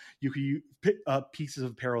customer, you can pick up pieces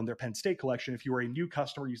of apparel in their Penn State collection. If you are a new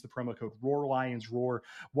customer, use the promo code ROARLIONSROAR,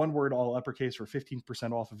 one word, all uppercase, for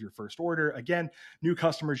 15% off of your first order. Again, new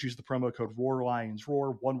customers use the promo code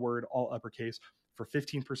ROARLIONSROAR, one word, all uppercase, for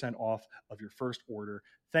 15% off of your first order.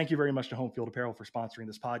 Thank you very much to Home Field Apparel for sponsoring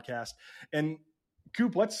this podcast. And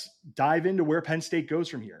Coop, let's dive into where Penn State goes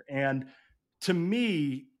from here. And to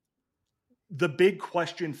me, the big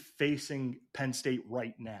question facing Penn State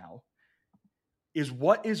right now is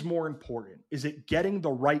what is more important? Is it getting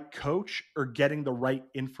the right coach or getting the right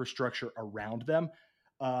infrastructure around them?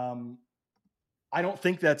 I don't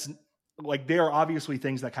think that's like, there are obviously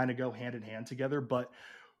things that kind of go hand in hand together, but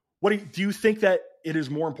what do you think that it is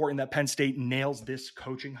more important that Penn State nails this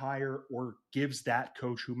coaching hire or gives that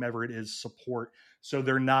coach, whomever it is, support so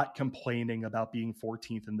they're not complaining about being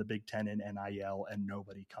 14th in the Big Ten in NIL and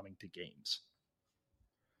nobody coming to games?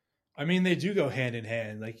 I mean, they do go hand in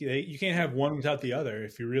hand. Like you can't have one without the other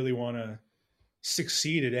if you really want to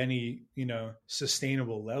succeed at any,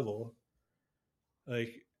 sustainable level.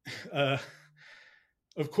 Like,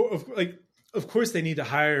 of course they need to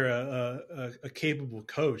hire a capable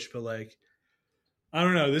coach, but like, I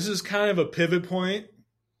don't know. This is kind of a pivot point,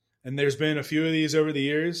 and there's been a few of these over the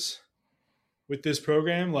years with this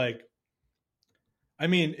program. Like, I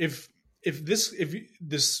mean, if this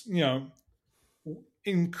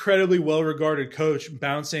incredibly well-regarded coach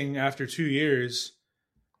bouncing after 2 years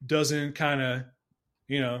doesn't kind of,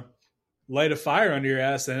 light a fire under your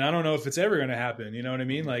ass, then I don't know if it's ever going to happen. You know what I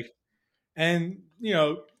mean? Like, and,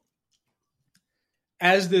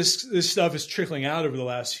 as this stuff is trickling out over the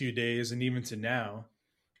last few days and even to now,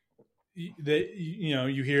 that,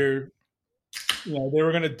 you hear, they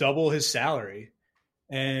were going to double his salary.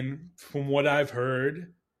 And from what I've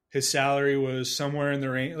heard, his salary was somewhere in the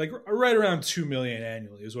range, like right around $2 million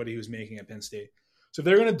annually is what he was making at Penn State. So if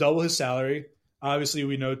they're going to double his salary, obviously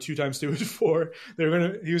we know 2 times 2 is 4. He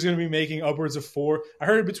was going to be making upwards of 4. I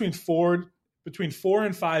heard between 4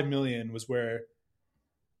 and 5 million was where,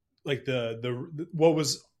 like the what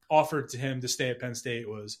was offered to him to stay at Penn State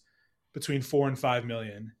was between 4 and 5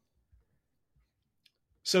 million.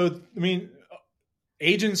 So I mean,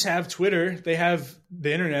 agents have Twitter, they have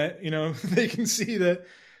the internet. They can see that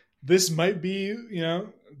this might be,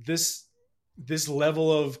 this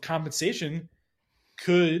level of compensation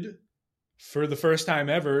could, for the first time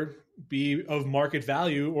ever, be of market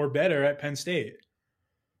value or better at Penn State.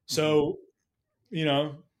 So,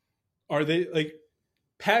 are they like,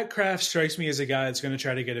 Pat Kraft strikes me as a guy that's going to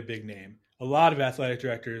try to get a big name. A lot of athletic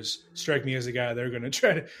directors strike me as a guy they're going to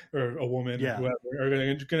try to, or a woman, or whoever, are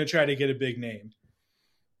going to try to get a big name.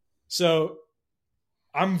 So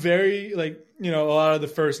I'm very, like, a lot of the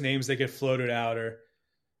first names that get floated out are,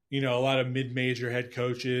 a lot of mid-major head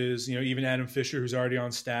coaches, even Adam Fisher, who's already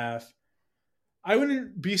on staff. I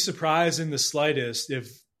wouldn't be surprised in the slightest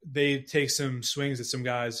if they take some swings at some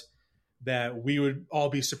guys that we would all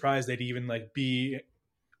be surprised they'd even like be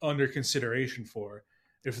under consideration for.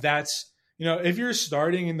 If that's, if you're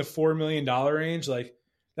starting in the $4 million range, like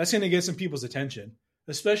that's going to get some people's attention,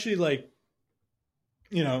 especially like,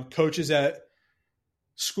 coaches at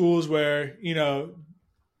schools where,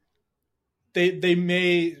 they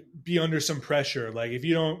may be under some pressure. Like if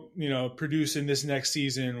you don't, produce in this next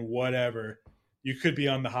season, whatever, you could be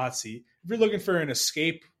on the hot seat. If you're looking for an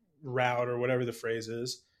escape route or whatever the phrase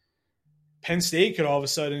is, Penn State could all of a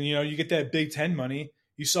sudden, you get that Big Ten money.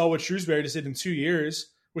 You saw what Shrewsberry just did in 2 years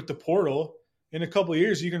with the portal. In a couple of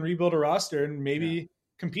years, you can rebuild a roster and maybe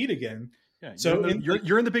compete again. Yeah, so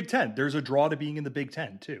you're in the Big Ten. There's a draw to being in the Big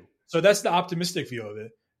Ten too. So that's the optimistic view of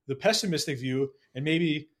it. The pessimistic view, and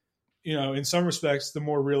maybe, in some respects, the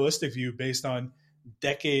more realistic view based on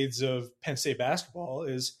decades of Penn State basketball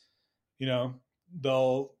is,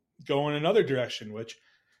 they'll go in another direction, which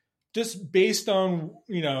just based on,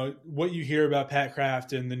 what you hear about Pat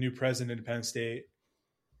Kraft and the new president of Penn State,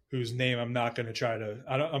 whose name I'm not going to try to,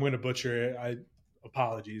 I'm going to butcher it.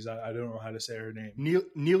 Apologies. I don't know how to say her name.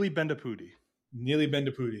 Neely Bendapudi. Neely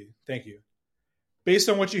Bendapudi. Thank you. Based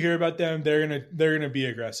on what you hear about them, they're going to be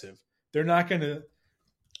aggressive. They're not going to,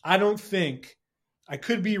 I don't think, I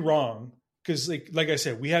could be wrong, because like I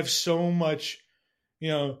said, we have so much,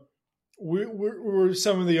 we're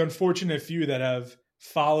some of the unfortunate few that have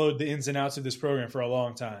followed the ins and outs of this program for a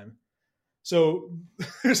long time. So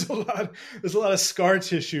there's a lot of scar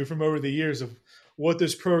tissue from over the years of what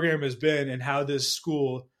this program has been and how this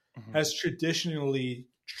school has traditionally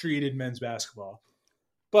treated men's basketball.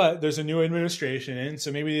 But there's a new administration in,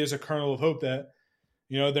 so maybe there's a kernel of hope that,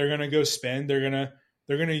 they're going to go spend. They're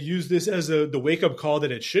going to use this as the wake up call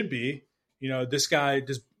that it should be. This guy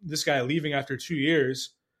leaving after 2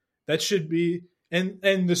 years, that should be, and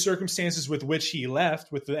the circumstances with which he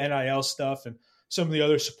left with the NIL stuff and some of the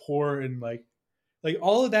other support and like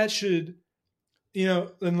all of that should,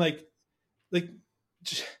 and like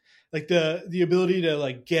the ability to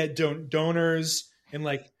like get donors and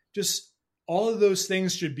like just all of those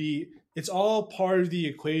things should be, it's all part of the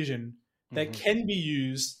equation that can be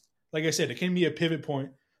used. Like I said, it can be a pivot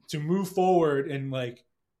point to move forward and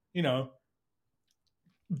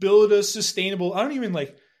build a sustainable, I don't even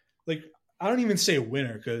I don't even say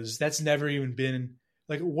winner because that's never even been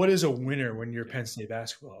like, what is a winner when you're Penn State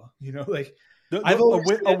basketball? You know, like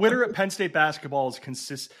a winner at Penn State basketball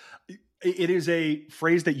is It is a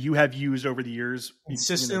phrase that you have used over the years.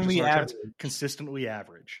 Consistently average. Consistently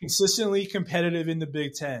average. Consistently competitive in the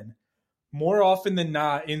Big Ten. More often than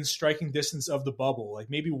not in striking distance of the bubble. Like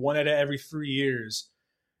maybe one out of every 3 years,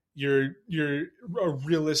 you're a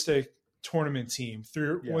realistic tournament team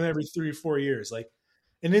one every 3 or 4 years. Like,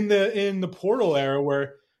 and in the portal era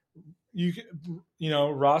where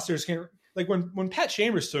rosters can, like when Pat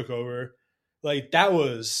Chambers took over, like that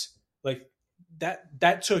was like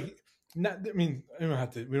that took. Not, I mean, we don't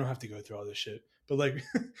have to go through all this shit, but like,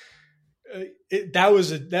 that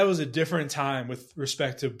was a different time with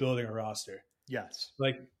respect to building a roster. Yes,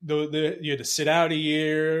 like you had to sit out a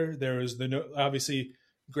year. There was obviously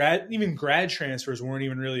grad transfers weren't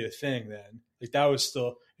even really a thing then. Like that was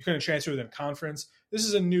still, you couldn't transfer within conference. This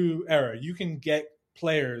is a new era. You can get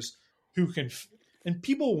players who can, and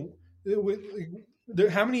people.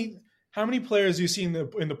 How many players do you see in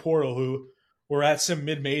the portal who were at some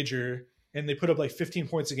mid-major and they put up like 15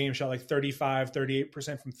 points a game, shot like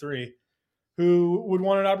 38% from three, who would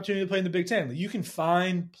want an opportunity to play in the Big Ten? Like, you can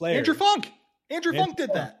find players. Andrew Funk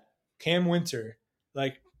did that. Cam Winter.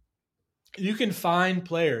 Like, you can find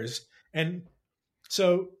players. And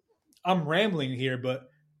so I'm rambling here, but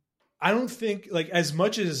I don't think, like, as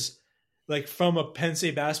much as, like, from a Penn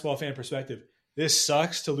State basketball fan perspective, this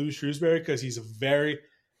sucks to lose Shrewsberry because he's a very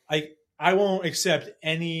I won't accept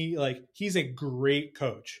any, like, he's a great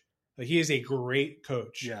coach. Like, he is a great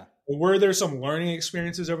coach. Yeah. Were there some learning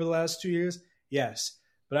experiences over the last 2 years? Yes.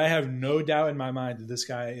 But I have no doubt in my mind that this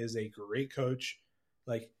guy is a great coach.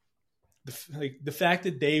 Like the fact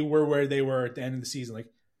that they were where they were at the end of the season,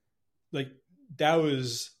 like that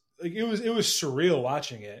was, like, it was surreal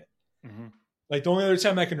watching it. Mm-hmm. Like, the only other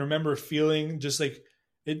time I can remember feeling just like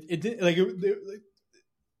it did, like,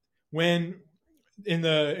 when in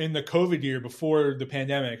the COVID year before the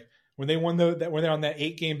pandemic, when they won when they're on that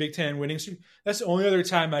 8-game Big Ten winning streak, that's the only other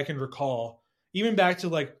time I can recall, even back to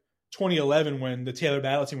like 2011 when the Taylor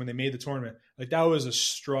Battle team, when they made the tournament, like that was a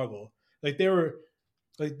struggle. Like they were,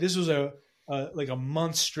 like, this was a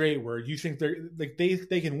month straight where you think they're like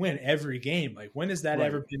they can win every game. Like, when has that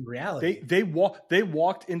ever been reality? They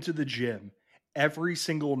walked into the gym every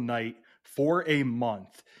single night for a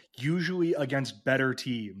month, usually against better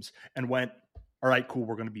teams, and went, all right, cool,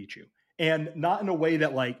 we're going to beat you. And not in a way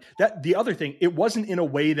that, like, that. The other thing, it wasn't in a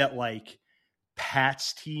way that, like,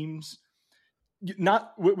 Pat's teams,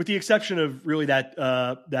 not with the exception of really that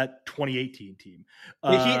 2018 team.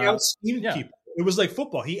 He out-schemed people. It was like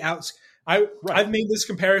football. I've made this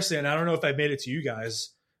comparison. I don't know if I made it to you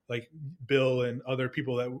guys, like Bill and other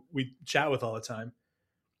people that we chat with all the time.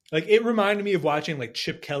 Like, it reminded me of watching, like,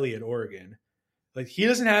 Chip Kelly at Oregon. Like, he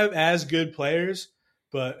doesn't have as good players,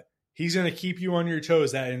 but he's going to keep you on your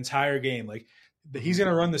toes that entire game. Like, he's going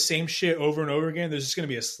to run the same shit over and over again. There's just going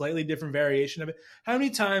to be a slightly different variation of it. How many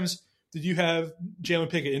times did you have Jalen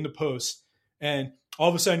Pickett in the post and all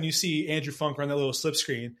of a sudden you see Andrew Funk run that little slip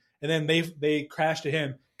screen and then they crash to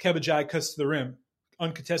him, Kebajai cuts to the rim,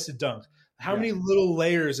 uncontested dunk. How many little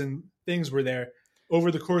layers and things were there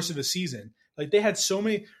over the course of a season? Like, they had so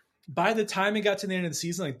many. By the time it got to the end of the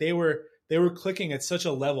season, like, they were clicking at such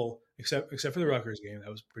a level, except for the Rutgers game.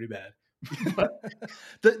 That was pretty bad.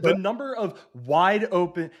 the number of wide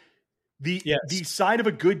open, the sign of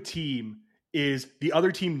a good team is the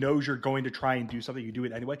other team knows you're going to try and do something. You do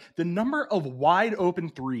it anyway. The number of wide open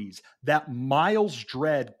threes that Miles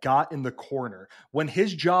Dredd got in the corner when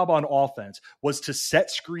his job on offense was to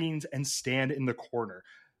set screens and stand in the corner.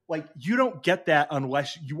 Like, you don't get that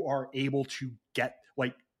unless you are able to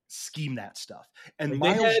scheme that stuff. And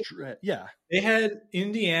like, Miles Dredd, they had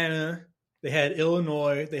Indiana, they had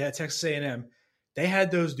Illinois, they had Texas A&M. They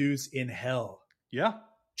had those dudes in hell. Yeah.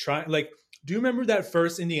 Do you remember that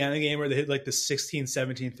first Indiana game where they hit like the 16,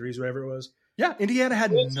 17 threes, whatever it was? Yeah, Indiana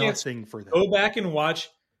had nothing for them. Go back and watch.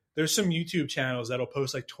 There's some YouTube channels that'll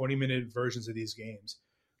post like 20-minute versions of these games.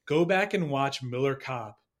 Go back and watch Miller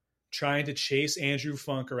Kopp trying to chase Andrew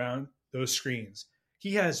Funk around those screens.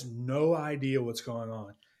 He has no idea what's going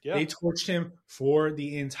on. Yeah. They torched him for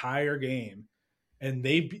the entire game. And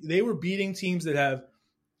they were beating teams that have,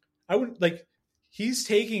 he's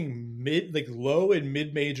taking low and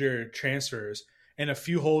mid-major transfers and a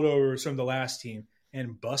few holdovers from the last team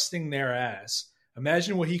and busting their ass.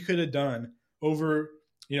 Imagine what he could have done over,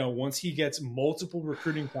 once he gets multiple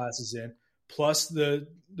recruiting classes in, plus the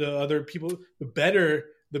other people, the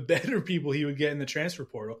better people he would get in the transfer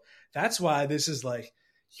portal. That's why this is like,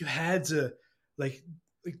 you had to,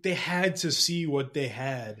 they had to see what they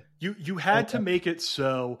had. You had to make it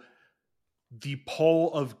so the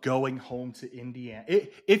pull of going home to Indiana,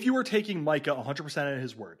 if you were taking Micah 100% at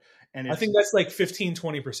his word, and I think that's like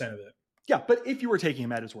 15-20% of it. Yeah, but if you were taking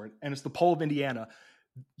him at his word, and it's the pull of Indiana,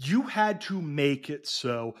 you had to make it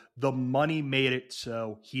so the money made it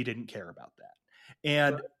so he didn't care about that.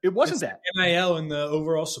 And it wasn't that. NIL and the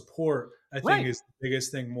overall support, I think, is the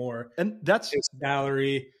biggest thing more. And that's his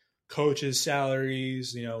salary, coaches'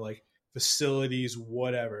 salaries, like facilities,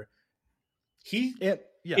 whatever.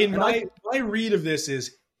 My read of this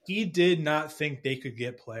is he did not think they could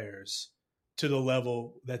get players to the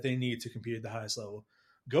level that they need to compete at the highest level.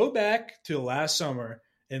 Go back to last summer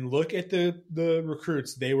and look at the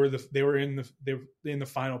recruits they were in the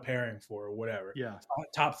final pairing for, or whatever. Yeah,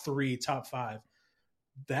 top 3, top 5.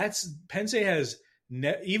 That's Penn State has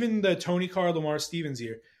even the Tony Carr, Lamar Stevens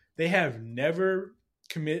year. They have never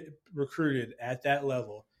recruited at that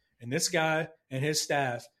level. And this guy and his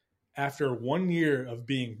staff, after 1 year of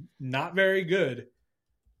being not very good,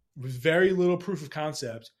 with very little proof of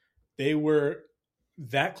concept, they were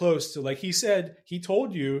that close to, like he said, he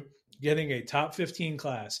told you, getting a top 15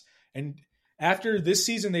 class. And after this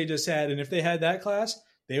season they just had, and if they had that class,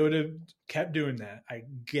 they would have kept doing that. I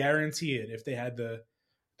guarantee it, if they had the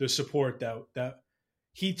support that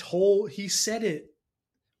he said it.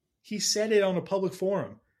 He said it on a public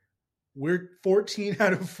forum. We're 14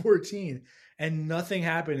 out of 14, and nothing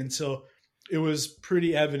happened until it was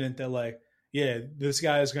pretty evident that, like, yeah, this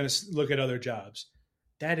guy is going to look at other jobs.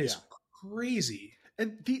 That is crazy.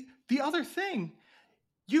 And the other thing,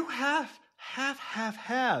 you have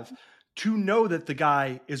to know that the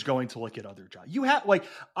guy is going to look at other jobs. You have, like,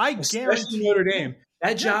 especially Notre Dame.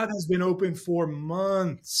 That job has been open for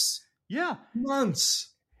months. Yeah, months.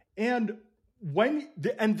 And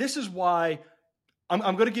this is why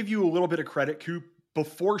I'm going to give you a little bit of credit, Coop.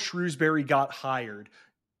 Before Shrewsberry got hired,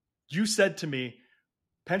 you said to me,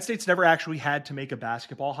 Penn State's never actually had to make a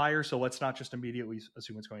basketball hire, so let's not just immediately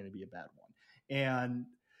assume it's going to be a bad one. And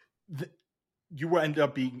you end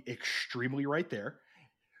up being extremely right there.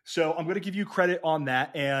 So I'm going to give you credit on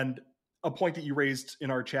that. And a point that you raised in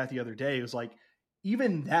our chat the other day was, like,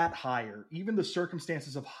 even that hire, even the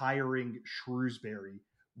circumstances of hiring Shrewsberry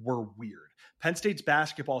were weird. Penn State's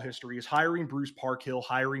basketball history is hiring Bruce Parkhill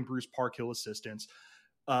assistants,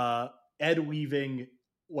 Ed leaving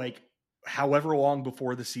like however long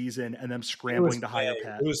before the season, and them scrambling to hire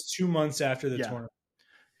Pat. It was 2 months after the tournament.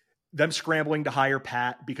 Them scrambling to hire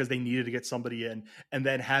Pat because they needed to get somebody in, and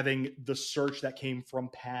then having the search that came from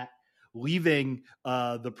Pat leaving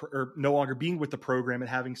or no longer being with the program and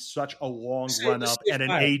having such a long run up, and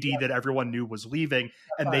an AD that everyone knew was leaving,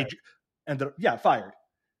 and they ended up fired.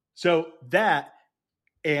 So that,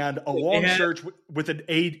 and a long search with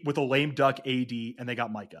a lame duck AD, and they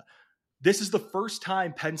got Micah. This is the first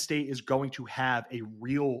time Penn State is going to have a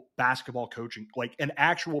real basketball coaching, like an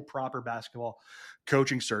actual proper basketball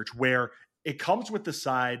coaching search, where it comes with the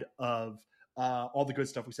side of all the good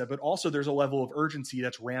stuff we said, but also there's a level of urgency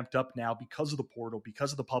that's ramped up now because of the portal,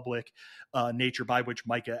 because of the public nature by which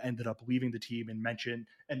Micah ended up leaving the team, and mentioned,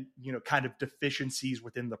 and kind of deficiencies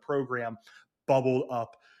within the program bubbled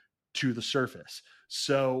up to the surface.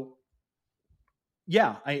 So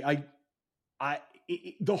yeah,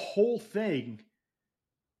 the whole thing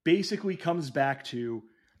basically comes back to,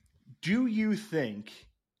 do you think,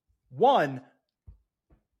 one,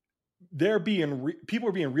 people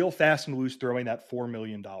are being real fast and loose throwing that $4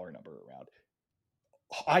 million number around.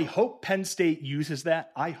 I hope Penn State uses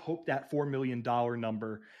that. I hope that $4 million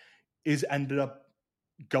number is ended up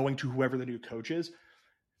going to whoever the new coach is.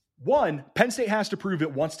 One, Penn State has to prove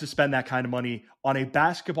it wants to spend that kind of money on a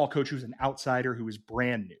basketball coach who's an outsider, who is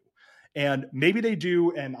brand new. And maybe they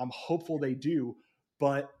do, and I'm hopeful they do.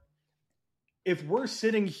 But if we're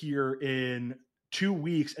sitting here in 2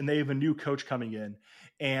 weeks and they have a new coach coming in,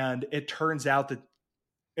 and it turns out that,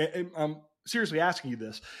 I'm seriously asking you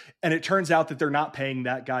this, and it turns out that they're not paying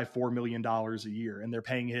that guy $4 million a year, and they're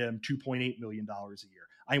paying him $2.8 million a year,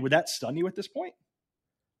 I mean, would that stun you at this point?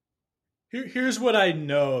 Here's what I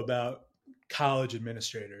know about college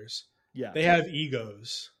administrators. Yeah, they have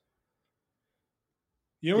egos.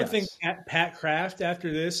 You don't think Pat Kraft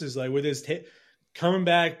after this is like with his coming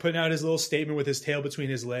back, putting out his little statement with his tail between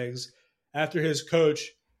his legs after his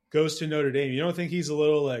coach goes to Notre Dame? You don't think he's a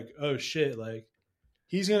little like, oh shit, like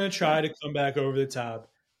he's going to try to come back over the top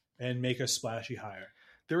and make a splashy hire?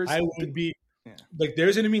 There's going to be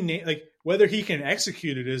like, whether he can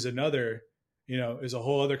execute it is another, is a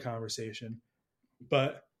whole other conversation.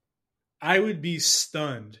 But I would be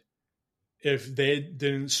stunned if they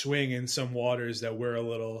didn't swing in some waters that we're a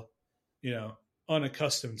little,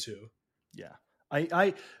 unaccustomed to. Yeah.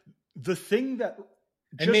 I the thing that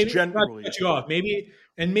And just maybe generally, cut you off.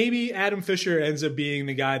 Maybe Adam Fisher ends up being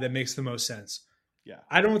the guy that makes the most sense. yeah,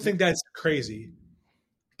 I don't think that's crazy,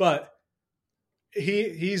 but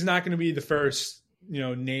he's not going to be the first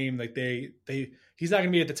name. Like he's not going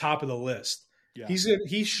to be at the top of the list. yeah,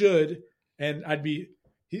 He should, and I'd be.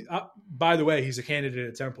 By the way, he's a candidate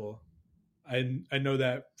at Temple. I know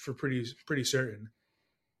that for pretty certain.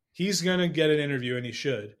 He's gonna get an interview, and he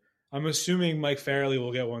should. I'm assuming Mike Farley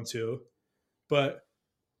will get one too. But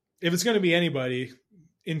if it's going to be anybody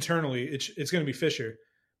internally, it's going to be Fisher.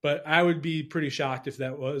 But I would be pretty shocked if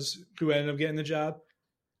that was who ended up getting the job.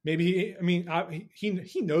 Maybe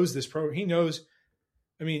he knows this program. He knows.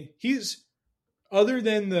 I mean, he's other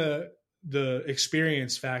than the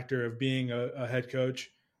experience factor of being a head coach.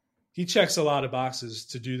 He checks a lot of boxes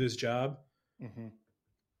to do this job. mm-hmm.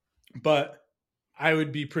 But I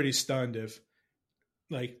would be pretty stunned if,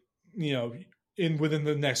 within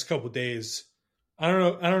the next couple of days, I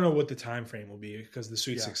don't know what the time frame will be because the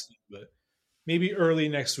Sweet 16, but maybe early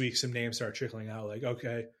next week some names start trickling out. Like,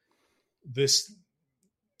 okay, this,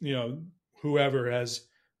 whoever has,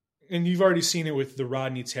 and you've already seen it with the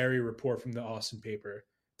Rodney Terry report from the Austin paper.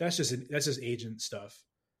 That's just agent stuff.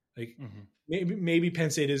 Like maybe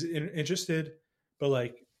Penn State is interested,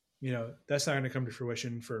 but that's not going to come to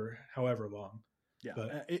fruition for however long. Yeah,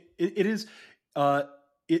 but it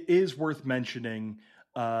is worth mentioning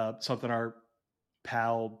something our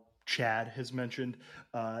pal Chad has mentioned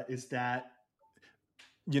is that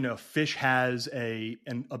Fish has a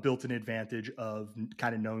built-in advantage of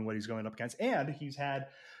kind of knowing what he's going up against, and he's had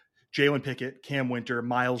Jalen Pickett, Cam Winter,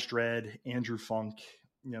 Miles Dredd, Andrew Funk,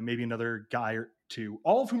 maybe another guy or two,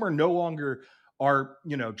 all of whom are no longer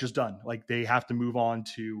just done. Like they have to move on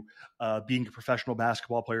to being a professional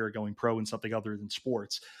basketball player, going pro in something other than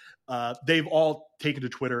sports. They've all taken to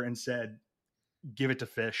Twitter and said, give it to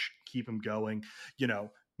Fish, keep him going.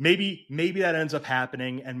 Maybe that ends up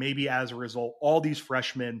happening. And maybe as a result, all these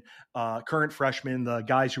freshmen, current freshmen, the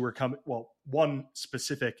guys who are coming, one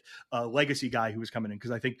specific legacy guy who was coming in,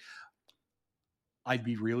 because I think I'd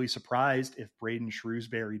be really surprised if Braden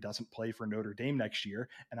Shrewsberry doesn't play for Notre Dame next year.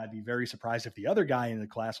 And I'd be very surprised if the other guy in the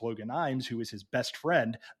class, Logan Imes, who is his best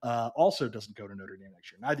friend, also doesn't go to Notre Dame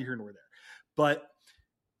next year. Neither here nor there. But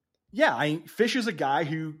yeah, Fish is a guy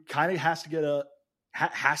who kind of has to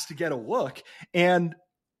get a look, and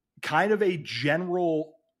kind of a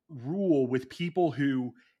general rule with people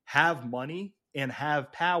who have money and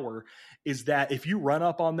have power is that if you run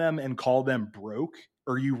up on them and call them broke,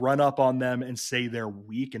 or you run up on them and say they're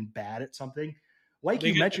weak and bad at something, like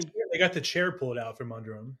you mentioned, they got the chair pulled out from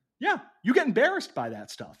under them. Yeah, you get embarrassed by that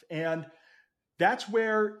stuff. And that's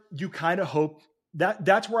where you kind of hope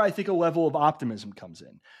that's where I think a level of optimism comes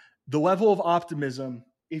in. The level of optimism,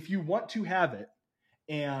 if you want to have it,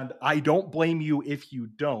 and I don't blame you if you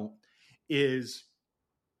don't, is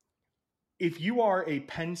if you are a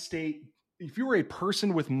Penn State, if you were a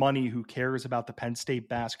person with money who cares about the Penn State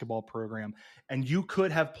basketball program, and you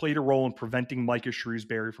could have played a role in preventing Micah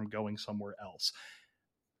Shrewsberry from going somewhere else,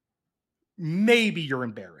 maybe you're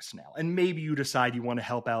embarrassed now. And maybe you decide you want to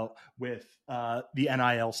help out with the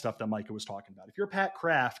NIL stuff that Micah was talking about. If you're Pat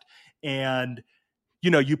Kraft and,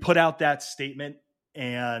 you put out that statement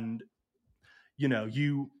and,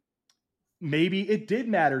 maybe it did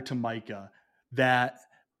matter to Micah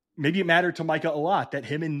maybe it mattered to Micah a lot that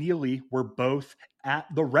him and Neely were both at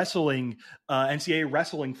the wrestling NCAA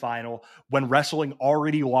wrestling final when wrestling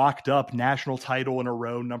already locked up national title in a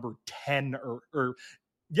row, number 10 or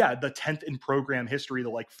the 10th in program history,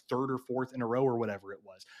 the third or fourth in a row or whatever it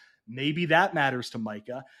was. Maybe that matters to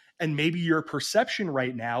Micah. And maybe your perception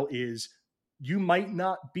right now is you might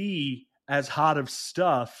not be as hot of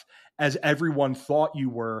stuff as everyone thought you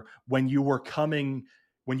were when you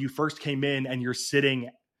first came in and you're sitting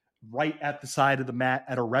right at the side of the mat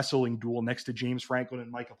at a wrestling duel next to James Franklin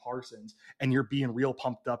and Micah Parsons, and you're being real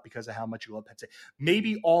pumped up because of how much you love Penn State.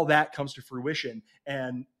 Maybe all that comes to fruition.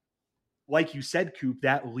 And like you said, Coop,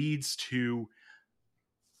 that leads to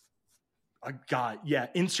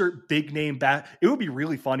insert big name back. It would be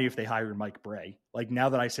really funny if they hired Mike Bray. Now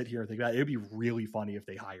that I sit here and think about it, it'd be really funny if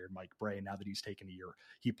they hired Mike Bray now that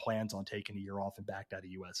he plans on taking a year off and backed out of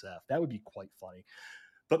USF. That would be quite funny.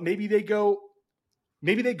 But maybe they go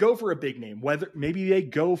for a big name, maybe they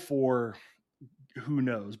go for, who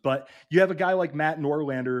knows, but you have a guy like Matt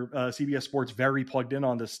Norlander, CBS Sports, very plugged in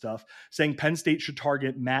on this stuff, saying Penn State should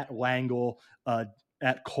target Matt Langle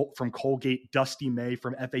from Colgate, Dusty May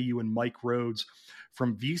from FAU, and Mike Rhodes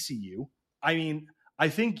from VCU. I mean, I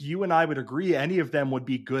think you and I would agree any of them would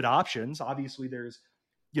be good options. Obviously there's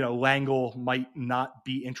Langle might not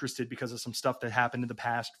be interested because of some stuff that happened in the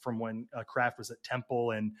past from when Kraft was at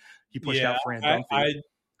Temple and he pushed out Fran Dunphy.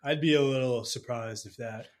 I'd be a little surprised if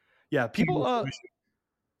that. Yeah, people.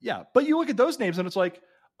 Yeah, but you look at those names and it's like,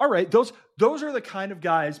 all right, those are the kind of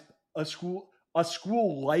guys a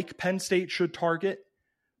school like Penn State should target.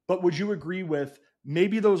 But would you agree with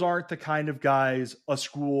maybe those aren't the kind of guys a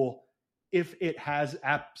school, if it has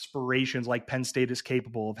aspirations like Penn State is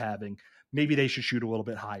capable of having, maybe they should shoot a little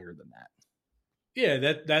bit higher than that?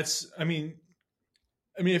 Yeah, that's. I mean,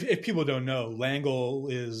 if people don't know, Langle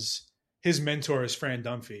is his mentor is Fran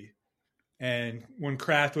Dunphy. And when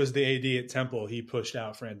Kraft was the AD at Temple, he pushed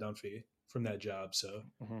out Fran Dunphy from that job. So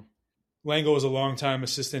Langle was a longtime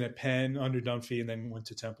assistant at Penn under Dunphy and then went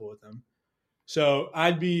to Temple with them. So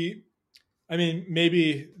maybe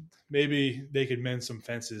they could mend some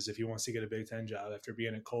fences if he wants to get a Big Ten job after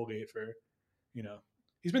being at Colgate for,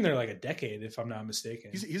 he's been there like a decade, if I'm not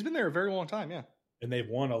mistaken. He's been there a very long time, yeah. And they've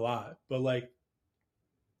won a lot. But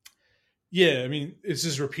it's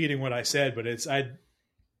just repeating what I said, but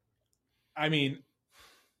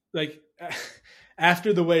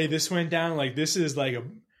after the way this went down, this is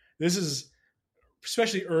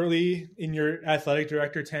especially early in your athletic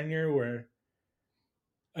director tenure where,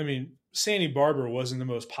 Sandy Barber wasn't the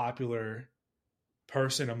most popular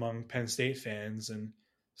person among Penn State fans, and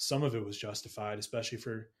some of it was justified, especially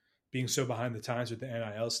for being so behind the times with the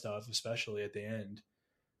NIL stuff, especially at the end.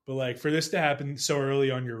 But for this to happen so early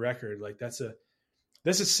on your record, that's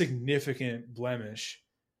a significant blemish.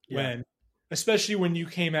 Yeah. Especially when you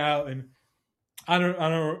came out, and I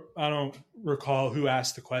don't recall who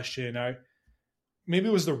asked the question. Maybe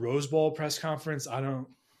it was the Rose Bowl press conference.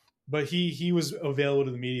 But he was available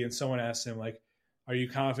to the media, and someone asked him "Are you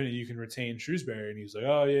confident you can retain Shrewsberry?" And he was like,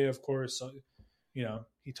 "Oh yeah, of course."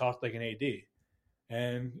 He talked like an AD,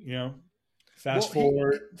 and fast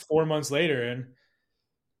forward 4 months later, and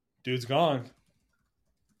dude's gone.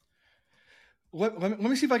 Let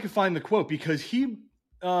me see if I can find the quote, because here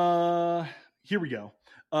we go.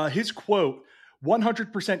 His quote: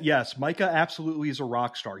 100% yes, Micah absolutely is a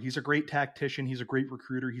rock star. He's a great tactician. He's a great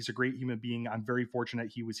recruiter. He's a great human being. I'm very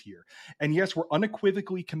fortunate he was here. And yes, we're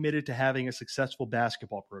unequivocally committed to having a successful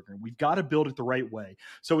basketball program. We've got to build it the right way.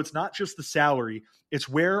 So it's not just the salary. It's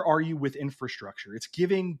where are you with infrastructure? It's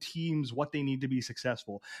giving teams what they need to be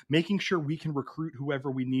successful, making sure we can recruit whoever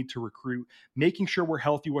we need to recruit, making sure we're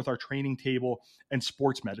healthy with our training table and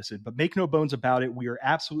sports medicine. But make no bones about it, we are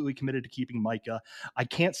absolutely committed to keeping Micah. I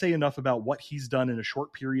can't say enough about what he's done in a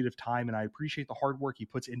short period of time, and I appreciate the hard work he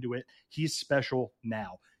puts into it. He's special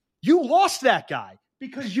now. You lost that guy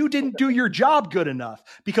because you didn't do your job good enough,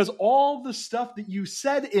 because all the stuff that you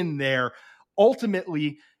said in there,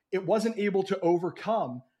 ultimately, it wasn't able to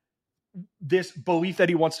overcome this belief that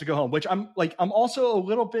he wants to go home, which I'm also a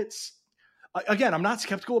little bit, again, I'm not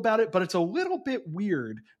skeptical about it, but it's a little bit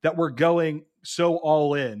weird that we're going so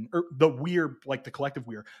all in, or the collective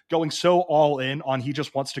weird, going so all in on he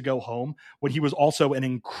just wants to go home when he was also an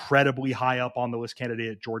incredibly high up on the list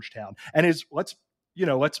candidate at Georgetown. And let's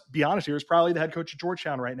be honest here, is probably the head coach at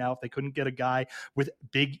Georgetown right now if they couldn't get a guy with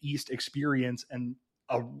Big East experience and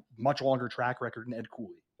a much longer track record than Ed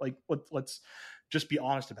Cooley. Let's just be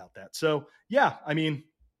honest about that. So yeah, I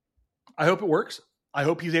hope it works. I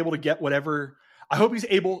hope he's able to get whatever. I hope he's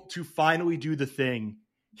able to finally do the thing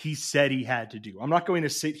he said he had to do. I'm not going to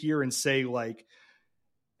sit here and say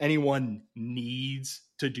anyone needs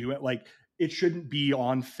to do it. It shouldn't be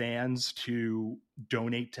on fans to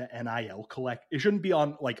donate to NIL collect. It shouldn't be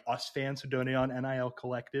on us fans who donate on NIL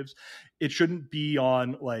collectives. It shouldn't be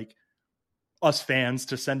on us fans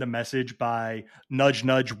to send a message by nudge,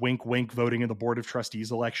 nudge, wink, wink, voting in the Board of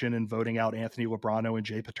Trustees election and voting out Anthony Lebrano and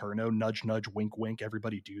Jay Paterno, nudge, nudge, wink, wink.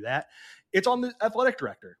 Everybody do that. It's on the athletic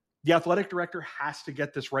director. The athletic director has to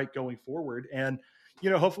get this right going forward. And,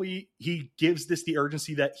 hopefully he gives this the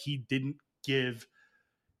urgency that it didn't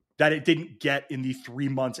get in the 3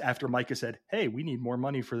 months after Micah said, hey, we need more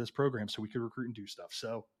money for this program so we could recruit and do stuff.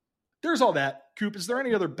 So there's all that. Coop, is there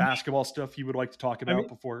any other basketball stuff you would like to talk about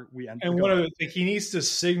before we end? And one other thing, he needs to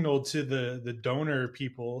signal to the donor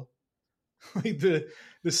people, the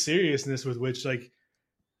seriousness with which,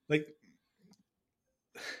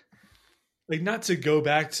 not to go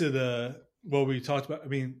back to what we talked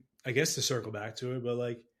about. I guess to circle back to it, but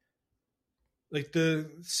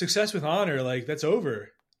the success with honor, that's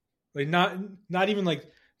over. Not even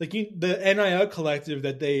the NIL collective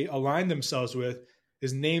that they align themselves with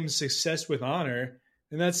is named Success with Honor,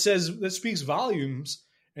 and that speaks volumes,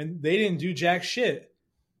 and they didn't do jack shit.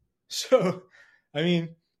 So,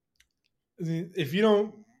 if you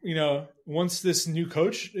don't, once this new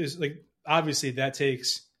coach is obviously that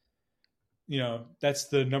takes, that's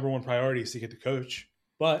the number one priority is to get the coach.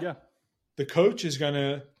 But Yeah. the coach is going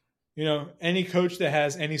to, any coach that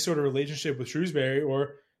has any sort of relationship with Shrewsberry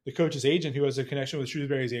or the coach's agent who has a connection with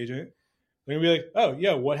Shrewsberry's agent, they're going to be like, oh,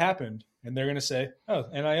 yeah, what happened? And they're going to say, oh,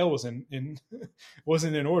 NIL wasn't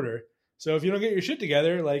in order. So if you don't get your shit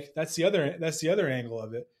together, like that's the other angle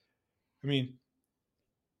of it. I mean,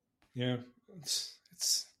 it's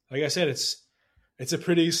like I said, it's a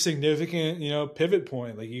pretty significant, pivot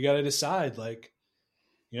point. Like you got to decide, like,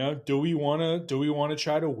 do we want to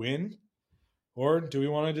try to win, or do we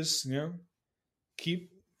want to just,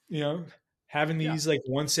 keep, having these like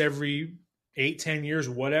once every 8-10 years,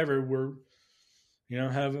 whatever, we're,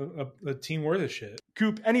 have a team worth of shit.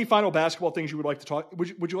 Coop, any final basketball things you would like to talk?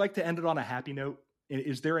 Would you like to end it on a happy note?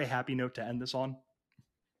 Is there a happy note to end this on?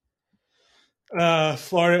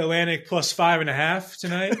 Florida Atlantic plus 5.5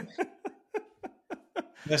 tonight.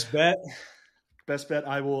 Best bet.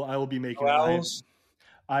 I will be making.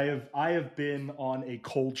 I have been on a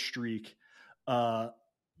cold streak, the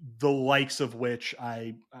likes of which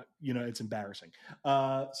it's embarrassing.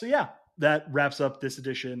 So yeah, that wraps up this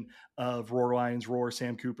edition of Roar Lions Roar.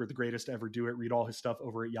 Sam Cooper, the greatest to ever do it. Read all his stuff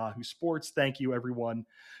over at Yahoo Sports. Thank you, everyone,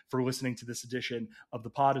 for listening to this edition of the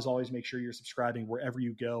pod. As always, make sure you're subscribing wherever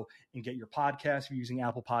you go and get your podcast. If you're using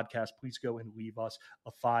Apple Podcasts, please go and leave us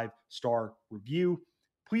a 5-star review.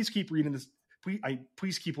 Please keep reading this.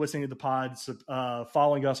 Please keep listening to the pod,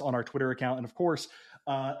 following us on our Twitter account. And of course,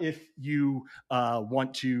 if you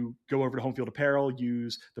want to go over to Home Field Apparel,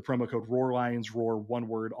 use the promo code ROARLIONS, ROAR, one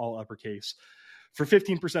word, all uppercase, for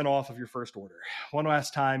 15% off of your first order. One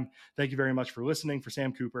last time, thank you very much for listening. For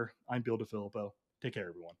Sam Cooper, I'm Bill DeFilippo. Take care,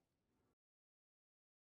 everyone.